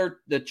like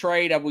the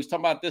trade. I was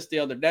talking about this the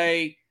other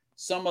day.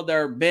 Some of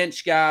their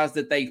bench guys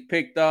that they've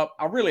picked up.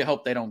 I really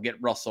hope they don't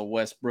get Russell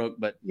Westbrook,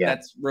 but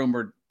that's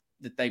rumored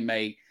that they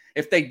may.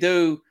 If they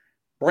do,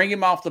 bring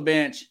him off the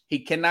bench. He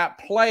cannot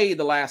play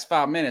the last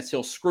 5 minutes.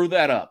 He'll screw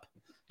that up.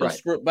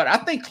 But I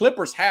think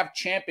Clippers have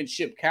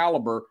championship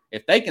caliber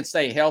if they can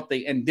stay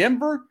healthy. And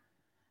Denver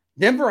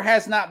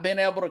has not been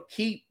able to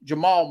keep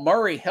Jamal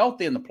Murray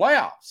healthy in the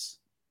playoffs.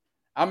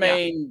 I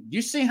mean,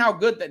 you see how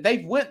good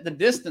they've went the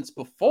distance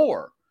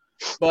before.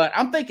 But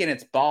I'm thinking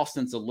it's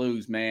Boston to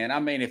lose, man. I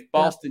mean, if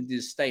Boston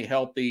just stay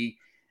healthy,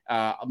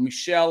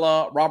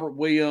 Michelle, Robert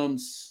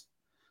Williams,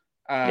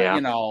 Yeah,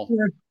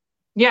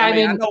 I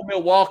mean, I know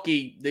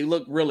Milwaukee, they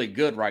look really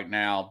good right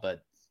now,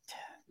 but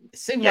it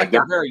seems like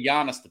they're very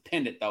Giannis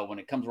dependent, though, when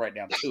it comes right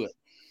down to it.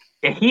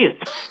 And he is,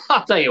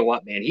 I'll tell you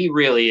what, man, he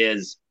really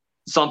is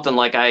something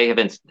like I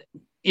haven't,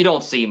 you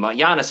don't see much.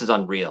 Giannis is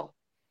unreal.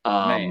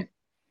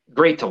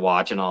 Great to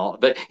watch and all.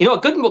 But,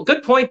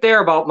 good point there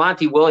about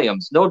Monty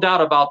Williams. No doubt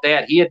about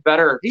that. He had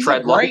better He's a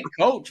great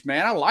coach,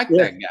 man. I like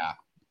that guy.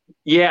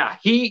 Yeah,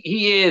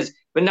 he is.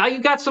 But now you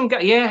got some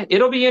guy. Yeah,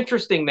 it'll be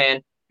interesting,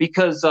 man,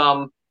 because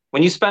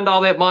when you spend all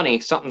that money,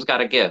 something's got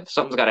to give.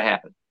 Something's got to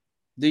happen.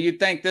 Do you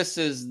think this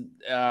is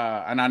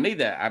and I need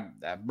that.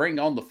 I bring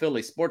on the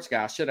Philly sports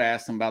guy. I should have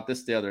asked him about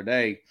this the other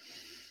day,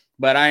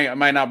 but I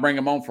might not bring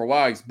him on for a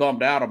while. He's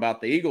bummed out about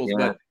the Eagles.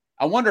 Yeah. But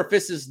I wonder if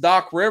this is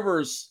Doc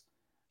Rivers.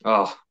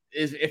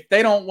 If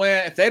they don't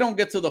win, if they don't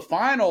get to the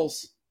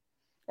finals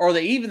or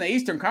even the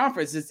Eastern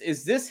Conference,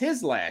 is this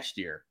his last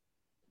year?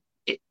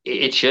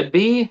 It should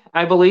be.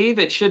 I believe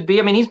it should be.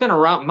 I mean, he's been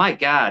around. My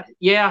God.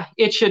 Yeah,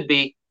 it should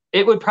be.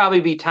 It would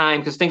probably be time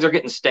because things are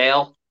getting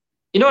stale.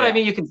 You know what I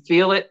mean? You can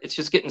feel it. It's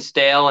just getting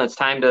stale, and it's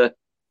time to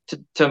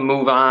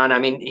move on. I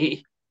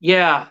mean,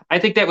 I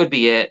think that would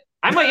be it.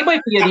 It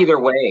might be it either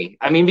way.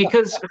 I mean,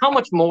 because how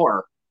much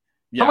more?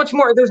 Yeah. How much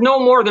more? There's no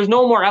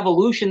more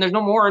evolution. There's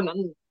no more.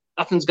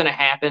 Nothing's going to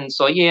happen.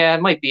 So yeah,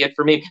 it might be it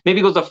for me. Maybe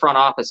it goes to the front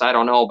office. I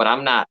don't know, but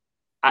I'm not.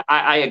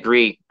 I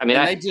agree. I mean,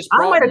 I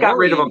might have got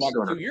rid of him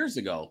 2 years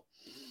ago.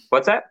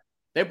 What's that?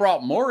 They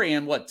brought Morey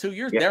in 2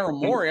 years? Yeah.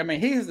 Daryl Morey. I mean,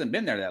 he hasn't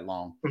been there that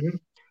long. Mm-hmm.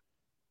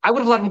 I would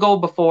have let him go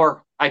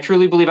before. I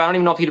truly believe. I don't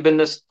even know if he'd have been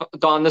this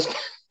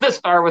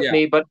far with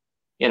me, but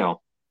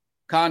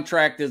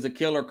Contract is a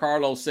killer.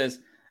 Carlos says,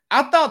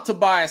 I thought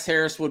Tobias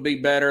Harris would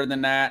be better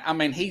than that. I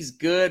mean, he's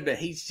good, but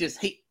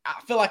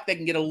I feel like they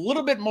can get a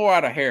little bit more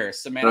out of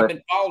Harris. I mean, I've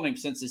been following him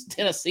since his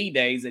Tennessee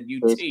days at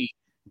UT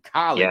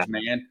college,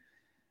 man.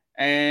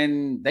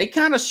 And they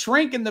kind of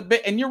shrink in the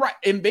bit. And you're right.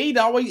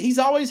 Embiid he's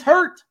always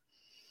hurt.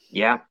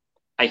 Yeah.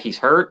 He's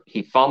hurt.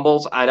 He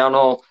fumbles. I don't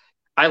know.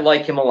 I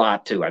like him a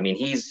lot too. I mean,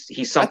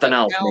 he's something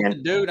else,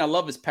 man. Dude, I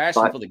love his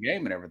passion for the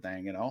game and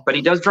everything, But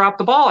he does drop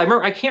the ball.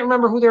 I can't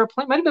remember who they were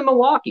playing. Might have been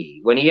Milwaukee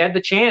when he had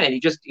the chance and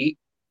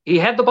he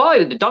had the ball.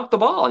 He dunked the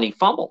ball and he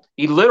fumbled.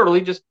 He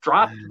literally just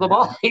dropped the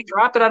ball. He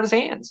dropped it out of his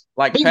hands.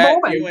 Like Pat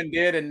Ewing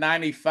did in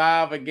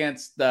 '95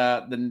 against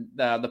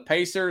the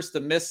Pacers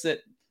to miss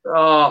it.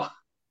 Oh,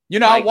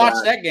 I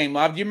watched that game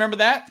live. Do you remember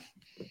that?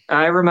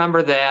 I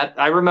remember that.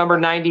 I remember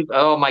 90.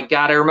 Oh my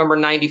God. I remember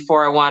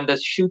 94. I wanted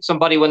to shoot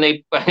somebody when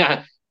they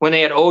had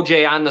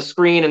OJ on the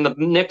screen and the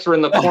Knicks were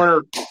in the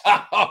corner,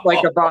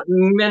 like about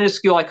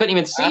minuscule. I couldn't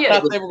even see it. I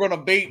thought they were going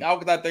to beat. I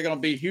thought they were going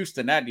to beat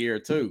Houston that year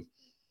too.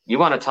 You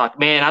want to talk,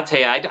 man? I'll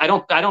tell you,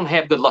 I don't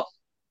have good luck.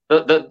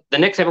 The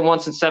Knicks haven't won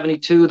since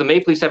 '72. The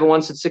Maple Leafs haven't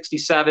won since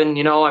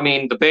 '67. I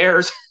mean, the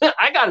Bears.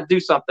 I got to do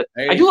something.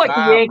 I do like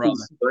the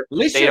Yankees.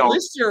 At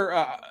least you're.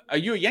 Are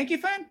you a Yankee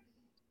fan?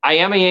 I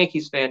am a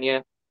Yankees fan.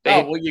 Yeah.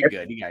 Well, you're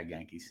good. You got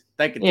Yankees.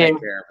 They can take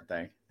care of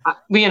everything.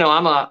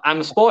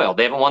 I'm spoiled.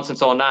 They haven't won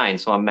since '09,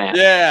 so I'm mad.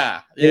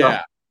 Yeah.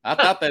 I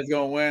thought they was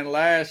going to win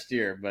last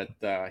year, but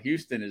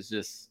Houston is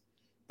just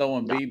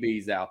throwing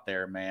BBs out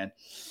there, man.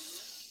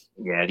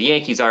 Yeah, the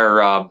Yankees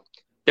are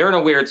they're in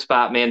a weird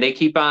spot, man. They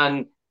keep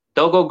on.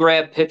 They'll go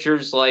grab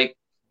pitchers like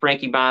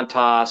Frankie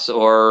Montas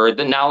or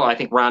now I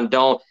think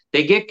Rondon.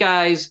 They get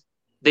guys.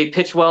 They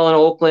pitch well in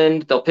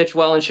Oakland. They'll pitch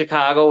well in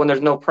Chicago. When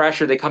there's no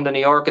pressure, they come to New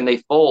York and they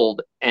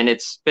fold. And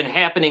it's been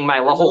happening my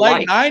whole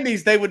life. In the late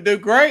 '90s, they would do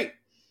great.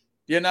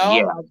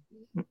 Yeah.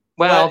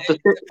 Well,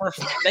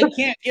 they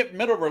can't get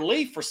middle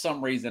relief for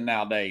some reason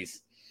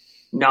nowadays.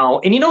 No,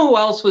 and you know who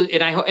else was?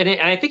 And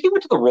I think he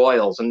went to the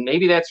Royals, and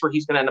maybe that's where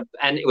he's going to end up.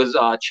 And it was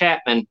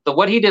Chapman.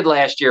 What he did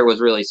last year was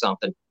really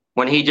something.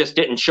 When he just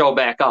didn't show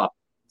back up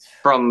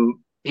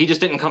he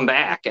just didn't come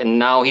back, and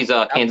now he's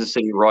a Kansas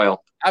City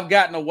Royal. I've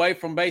gotten away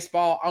from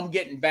baseball. I'm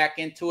getting back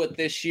into it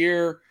this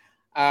year.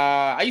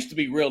 I used to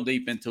be real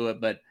deep into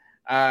it, but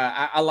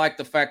I like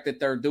the fact that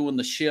they're doing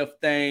the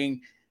shift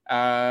thing.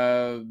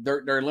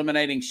 They're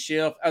eliminating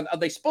shift. Are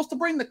they supposed to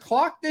bring the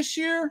clock this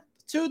year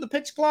too? The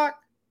pitch clock?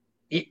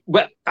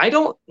 Well, I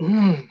don't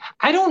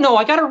know.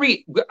 I got to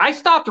read. I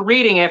stopped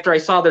reading after I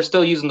saw they're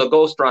still using the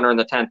Ghost Runner in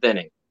the 10th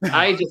inning.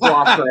 I just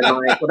lost my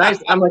mind. But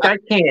I'm like, I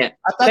can't.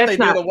 I thought they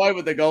did away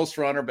with the Ghost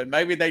Runner, but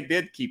maybe they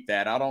did keep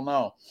that. I don't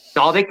know.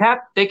 No, they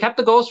kept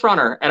the Ghost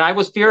Runner, and I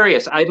was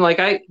furious. I'm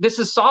like, this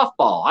is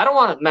softball. I don't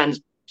want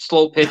men's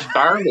slow pitch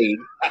bar league.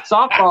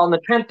 Softball in the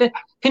 10th.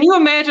 Can you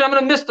imagine? I'm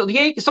going to miss the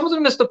Yankees. Someone's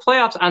going to miss the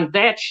playoffs on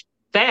that.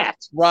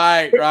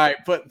 Right.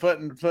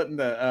 Putting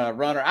the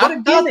runner.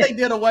 I thought they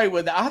did away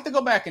with it. I have to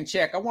go back and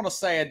check. I want to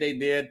say they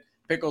did.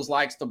 Pickles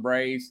likes the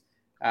Braves.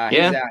 He's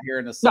out here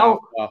in the South.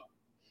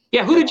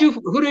 Yeah, who did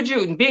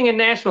you being in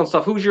Nashville and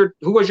stuff? Who was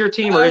your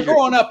team?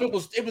 Growing up, it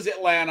was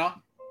Atlanta.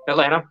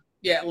 Atlanta.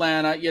 Yeah,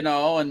 Atlanta.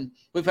 And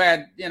we've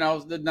had the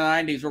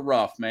 90s were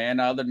rough, man.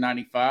 Other than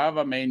 95,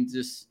 I mean,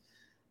 just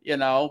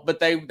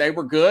but they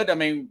were good. I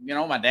mean,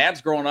 my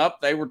dad's growing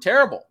up, they were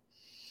terrible.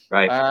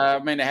 Right. I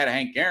mean, they had a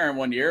Hank Aaron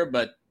one year,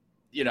 but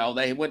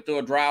they went through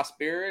a dry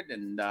period,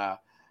 and I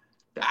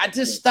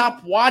just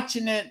stopped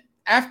watching it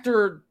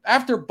after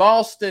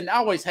Boston. I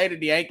always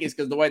hated the Yankees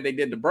because the way they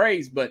did the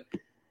Braves, but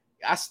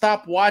I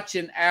stopped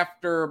watching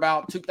after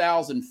about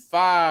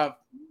 2005.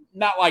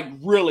 Not like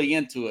really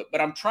into it,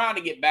 but I'm trying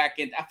to get back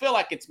in. I feel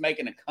like it's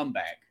making a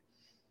comeback.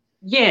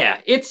 Yeah,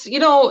 it's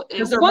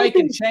because they're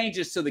making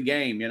changes to the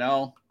game,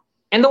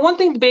 And the one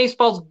thing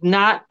baseball's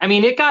not, I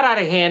mean, it got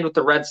out of hand with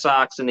the Red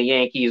Sox and the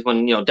Yankees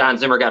when, Don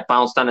Zimmer got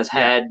bounced on his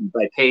head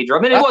by Pedro.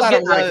 I mean, it was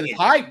getting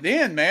hype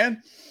then,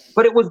 man.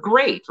 But it was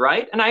great,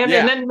 right? And and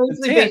then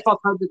Major League Baseball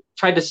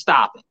tried to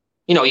stop it.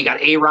 You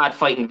got A-Rod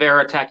fighting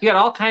Veritek. You got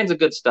all kinds of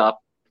good stuff.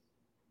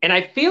 And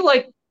I feel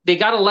like they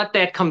got to let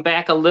that come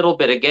back a little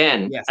bit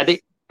again. Yes.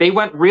 They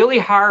went really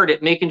hard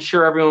at making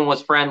sure everyone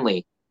was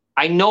friendly.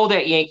 I know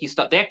that Yankee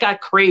stuff. That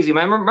got crazy.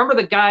 I remember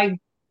the guy,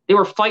 they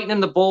were fighting in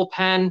the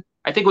bullpen.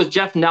 I think it was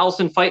Jeff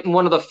Nelson fighting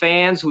one of the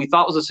fans who he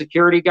thought was a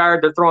security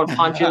guard. They're throwing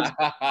punches.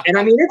 And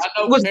I mean,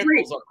 it was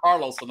great. Or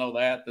Carlos to know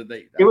that.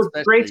 It was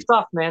great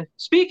stuff, man.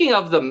 Speaking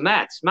of the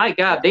Mets, my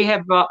God, they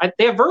have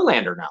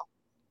Verlander now.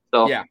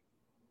 So yeah.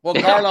 Well,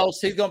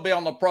 Carlos, he's going to be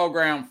on the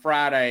program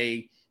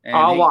Friday.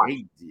 And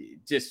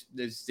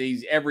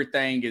he's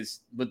everything is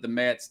with the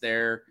Mets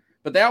there.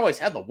 But they always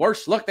have the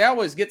worst luck. They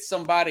always get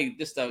somebody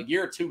just a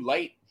year or two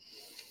late.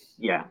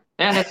 Yeah.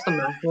 That's the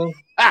Mets.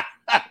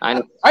 I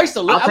know. I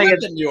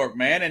lived in New York,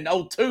 man, in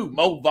 2002.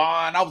 Mo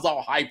Vaughn. I was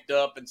all hyped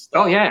up and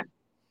stuff. Oh, yeah.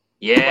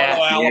 Yeah.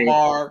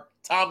 Alomar,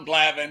 Tom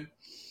Glavine.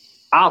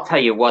 I'll tell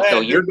you what, though.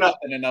 You're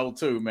nothing in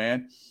 2002,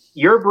 man.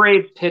 Your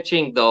Braves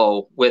pitching,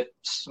 though, with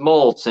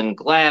Smoltz and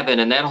Glavine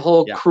and that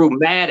whole crew,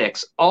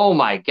 Maddox, oh,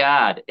 my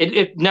God.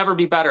 It'd never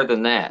be better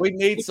than that. We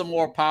need some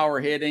more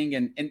power hitting,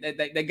 and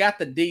they got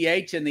the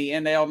DH in the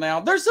NL now.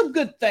 There's some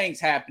good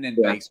things happening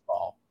in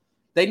baseball.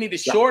 They need to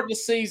shorten the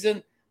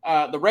season.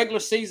 The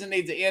regular season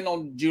needs to end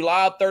on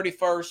July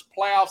 31st,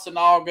 playoffs in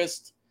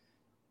August.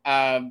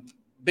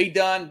 Be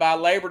done by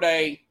Labor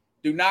Day.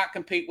 Do not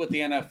compete with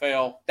the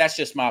NFL. That's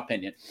just my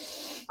opinion.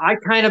 I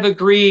kind of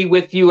agree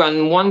with you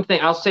on one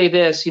thing. I'll say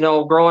this,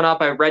 growing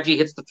up, Reggie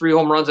hits the 3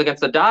 home runs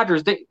against the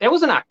Dodgers. That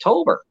was in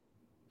October.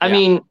 I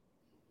mean,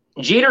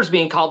 Jeter's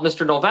being called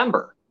Mr.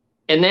 November,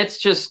 and that's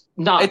just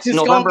nuts. It's just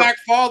November. Going back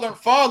farther and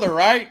farther,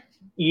 right?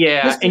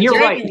 Yeah, and you're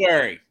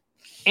right.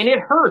 And it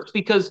hurts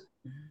because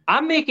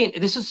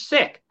this is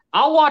sick.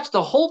 I'll watch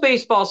the whole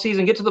baseball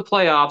season, get to the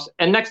playoffs,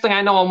 and next thing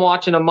I know, I'm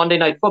watching a Monday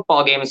night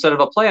football game instead of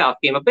a playoff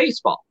game of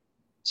baseball.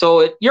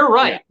 So you're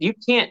right.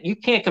 Yeah. You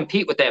can't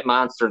compete with that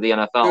monster of the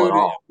NFL at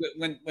all.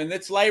 When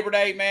it's Labor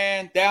Day,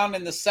 man, down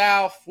in the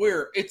South,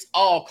 it's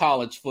all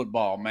college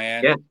football,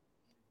 man. Yeah.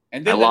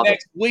 And then the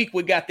next week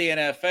we got the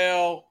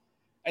NFL,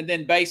 and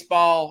then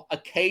baseball.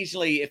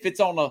 Occasionally, if it's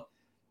on a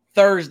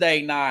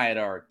Thursday night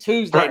or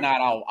Tuesday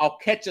night, I'll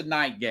catch a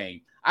night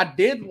game. I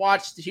did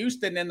watch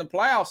Houston in the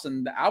playoffs,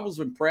 and I was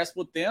impressed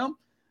with them.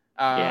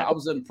 I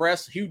was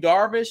impressed. Hugh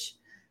Darvish,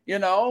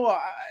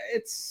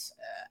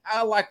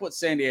 I like what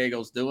San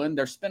Diego's doing.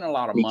 They're spending a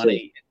lot of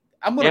money.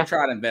 I'm going to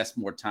try to invest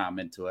more time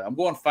into it. I'm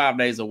going 5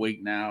 days a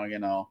week now,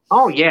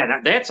 Oh, yeah,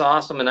 that's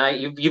awesome.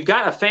 And you've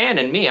got a fan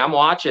in me. I'm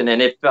watching.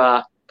 And if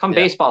come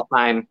baseball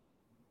time,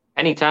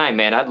 anytime,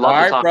 man, I'd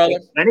love to talk. Brother.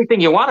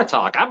 Anything you want to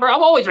talk. I'm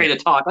always ready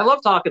to talk. I love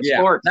talking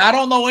sports. Now, I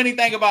don't know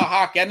anything about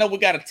hockey. I know we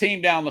got a team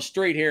down the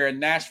street here in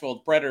Nashville,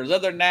 the Predators.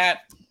 Other than that,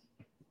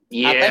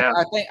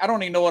 I think I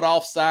don't even know what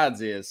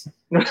offsides is.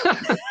 I'll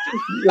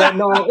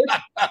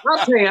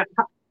tell you,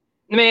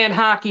 man,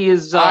 hockey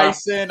is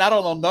icing. I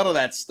don't know none of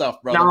that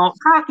stuff, brother. No,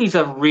 hockey's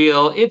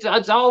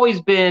it's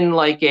always been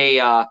like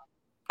a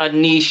a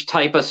niche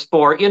type of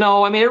sport. You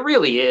know, I mean, it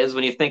really is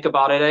when you think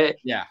about it.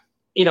 Yeah.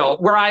 You know,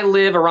 where I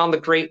live around the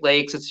Great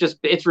Lakes,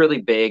 it's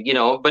really big, you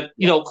know. But,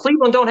 you know,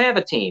 Cleveland don't have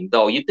a team,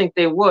 though. You'd think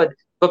they would.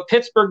 But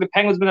Pittsburgh, the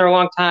Penguins been there a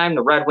long time,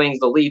 the Red Wings,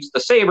 the Leafs, the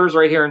Sabres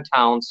right here in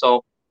town.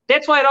 So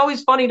that's why it's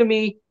always funny to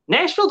me.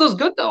 Nashville does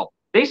good, though.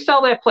 They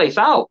sell that place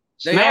out.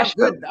 They are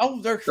good.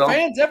 Oh, there's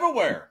fans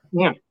everywhere.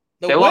 Yeah.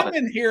 The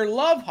women here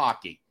love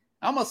hockey.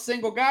 I'm a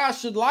single guy. I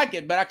should like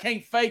it, but I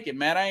can't fake it,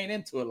 man. I ain't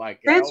into it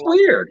like that. That's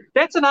weird.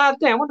 That's an odd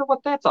thing. I wonder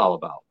what that's all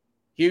about.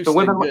 Houston.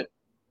 The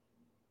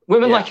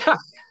women like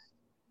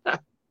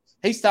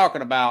he's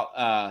talking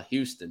about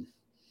Houston.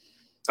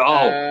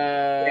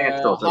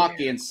 Oh,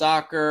 hockey and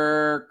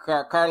soccer.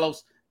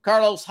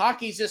 Carlos,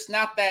 hockey's just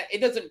not that.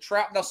 It doesn't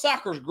travel. Now,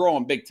 soccer's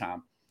growing big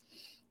time,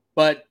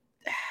 but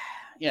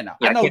you know,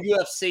 I know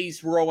UFC's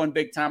growing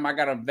big time. I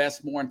got to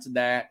invest more into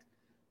that.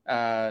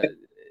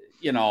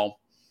 You know,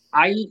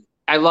 I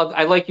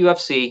like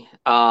UFC.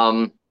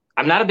 I'm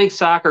not a big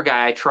soccer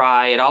guy. I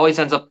try. It always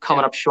ends up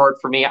coming up short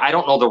for me. I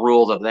don't know the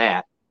rules of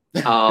that.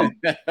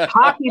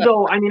 Hockey,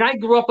 though, I mean, I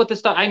grew up with this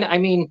stuff. I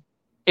mean,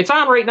 it's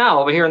on right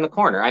now over here in the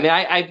corner. I mean,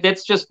 I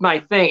that's just my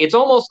thing. It's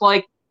almost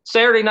like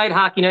Saturday night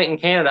hockey night in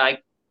Canada.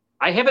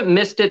 I haven't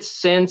missed it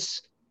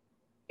since.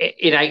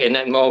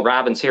 And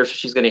Robin's here, so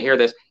she's going to hear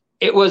this.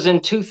 It was in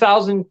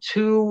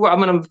 2002.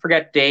 I'm going to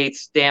forget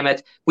dates. Damn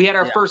it. We had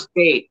our first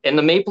date, and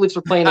the Maple Leafs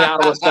were playing the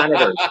Ottawa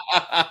Senators.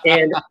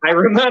 And I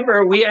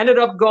remember we ended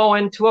up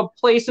going to a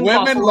place in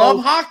Women Buffalo.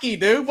 love hockey,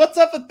 dude. What's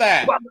up with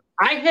that? Well,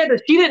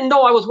 she didn't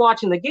know I was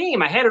watching the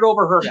game. I had it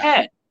over her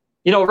head.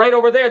 You know, right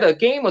over there. The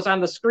game was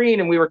on the screen,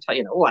 and we were,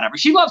 whatever.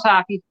 She loves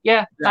hockey.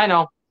 Yeah, I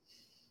know.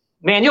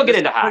 Man, you'll get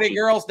into hockey. Pretty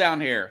girls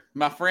down here.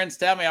 My friends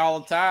tell me all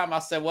the time. I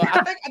said, well,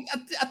 I think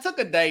I took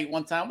a date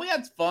one time. We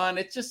had fun.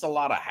 It's just a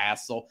lot of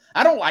hassle.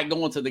 I don't like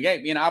going to the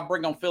game. You know, I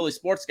bring on Philly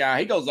Sports Guy.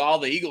 He goes to all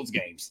the Eagles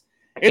games.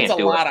 It's a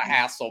lot of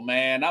hassle,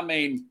 man. I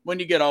mean, when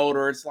you get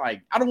older, it's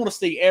like, I don't want to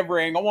see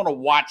every angle. I want to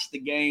watch the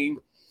game,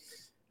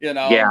 you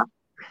know. Yeah.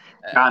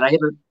 God,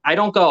 I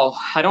don't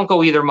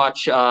go either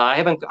much. You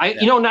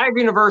know, Niagara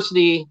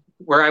University,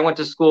 where I went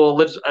to school,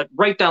 lives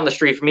right down the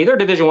street from me. They're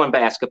Division I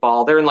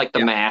basketball. They're in like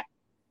the MAC.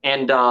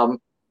 And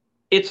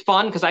it's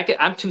fun because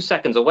I'm 2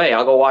 seconds away.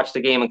 I'll go watch the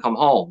game and come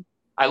home.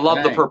 I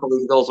love the Purple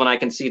Eagles when I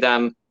can see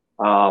them.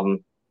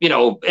 You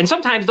know, and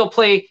sometimes they'll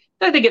play.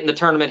 They get in the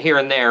tournament here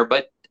and there,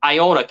 but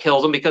Iona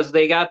kills them because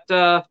they got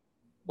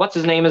what's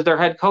his name is their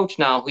head coach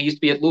now, who used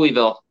to be at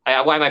Louisville.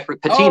 Why am I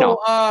Pitino?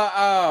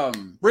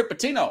 Rick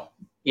Pitino.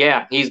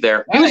 Yeah, he's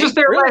there. He was just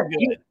there.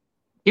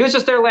 He was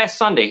just there last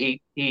Sunday.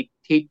 He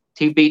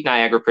beat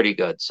Niagara pretty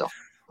good. So.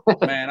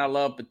 Man, I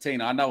love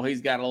Pitino. I know he's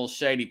got a little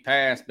shady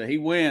past, but he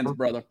wins,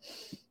 brother.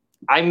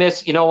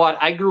 You know what?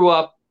 I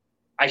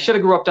should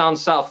have grew up down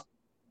south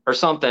or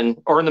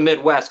something, or in the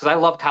Midwest, because I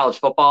love college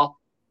football.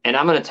 And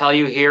I'm going to tell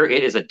you here,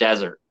 it is a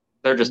desert.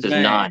 There just is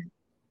none.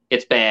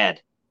 It's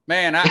bad.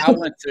 Man, I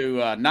went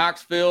to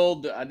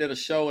Knoxville. I did a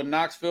show in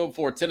Knoxville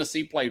before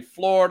Tennessee played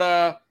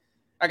Florida.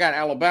 I got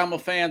Alabama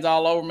fans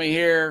all over me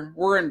here.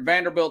 We're in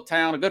Vanderbilt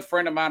town. A good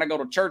friend of mine I go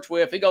to church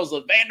with, he goes to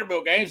the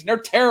Vanderbilt games, and they're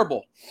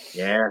terrible.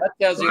 Yeah. That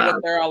tells you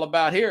what they're all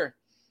about here.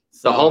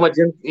 So, the home of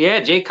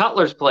Jay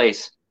Cutler's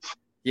place.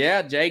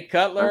 Yeah, Jay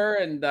Cutler.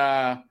 And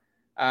a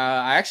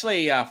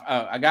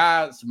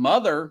guy's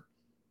mother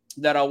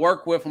that I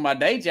work with on my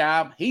day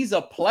job, he's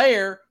a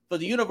player for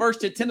the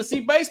University of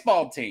Tennessee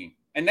baseball team,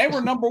 and they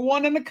were number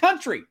 1 in the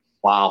country.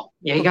 Wow.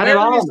 Yeah, he got it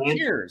all, man.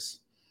 Years.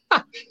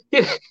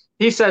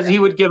 He says he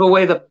would give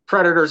away the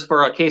Predators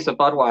for a case of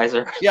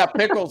Budweiser. Yeah,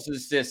 Pickles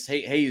is just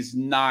he's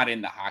not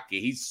into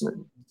hockey. He's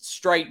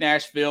straight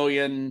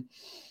Nashvilleian.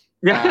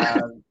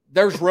 Yeah.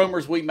 There's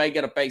rumors we may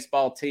get a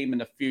baseball team in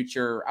the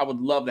future. I would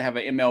love to have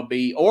an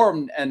MLB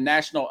or a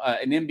national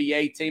an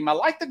NBA team. I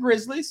like the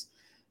Grizzlies,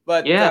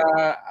 but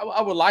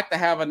I would like to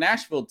have a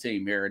Nashville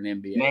team here in the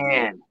NBA.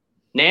 Man,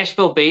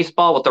 Nashville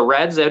baseball with the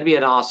Reds, that'd be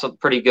an awesome,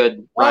 pretty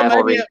good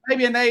rivalry.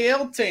 Maybe an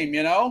AL team,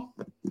 you know?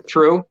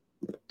 True.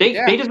 They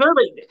deserve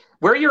it.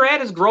 Where you're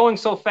at is growing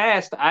so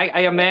fast.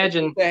 I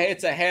imagine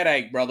it's a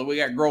headache, brother. We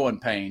got growing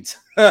pains.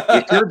 You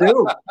sure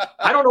do.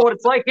 I don't know what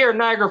it's like here in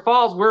Niagara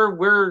Falls.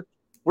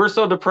 We're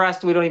so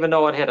depressed we don't even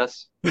know what hit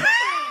us.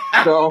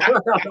 So,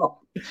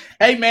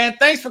 hey man,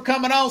 thanks for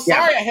coming on.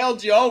 Sorry I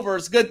held you over.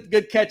 It's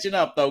good catching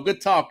up though.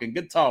 Good talking.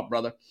 Good talk,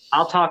 brother.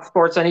 I'll talk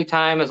sports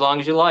anytime as long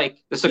as you like.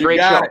 This is a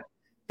great show.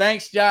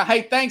 Thanks, John.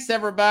 Hey, thanks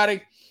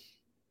everybody.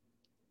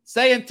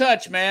 Stay in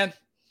touch, man.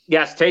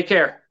 Yes, take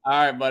care. All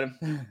right, buddy.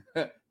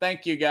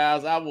 Thank you,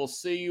 guys. I will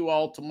see you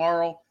all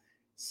tomorrow.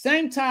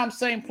 Same time,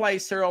 same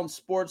place here on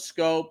Sports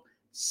Scope,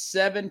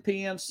 7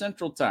 p.m.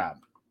 Central Time.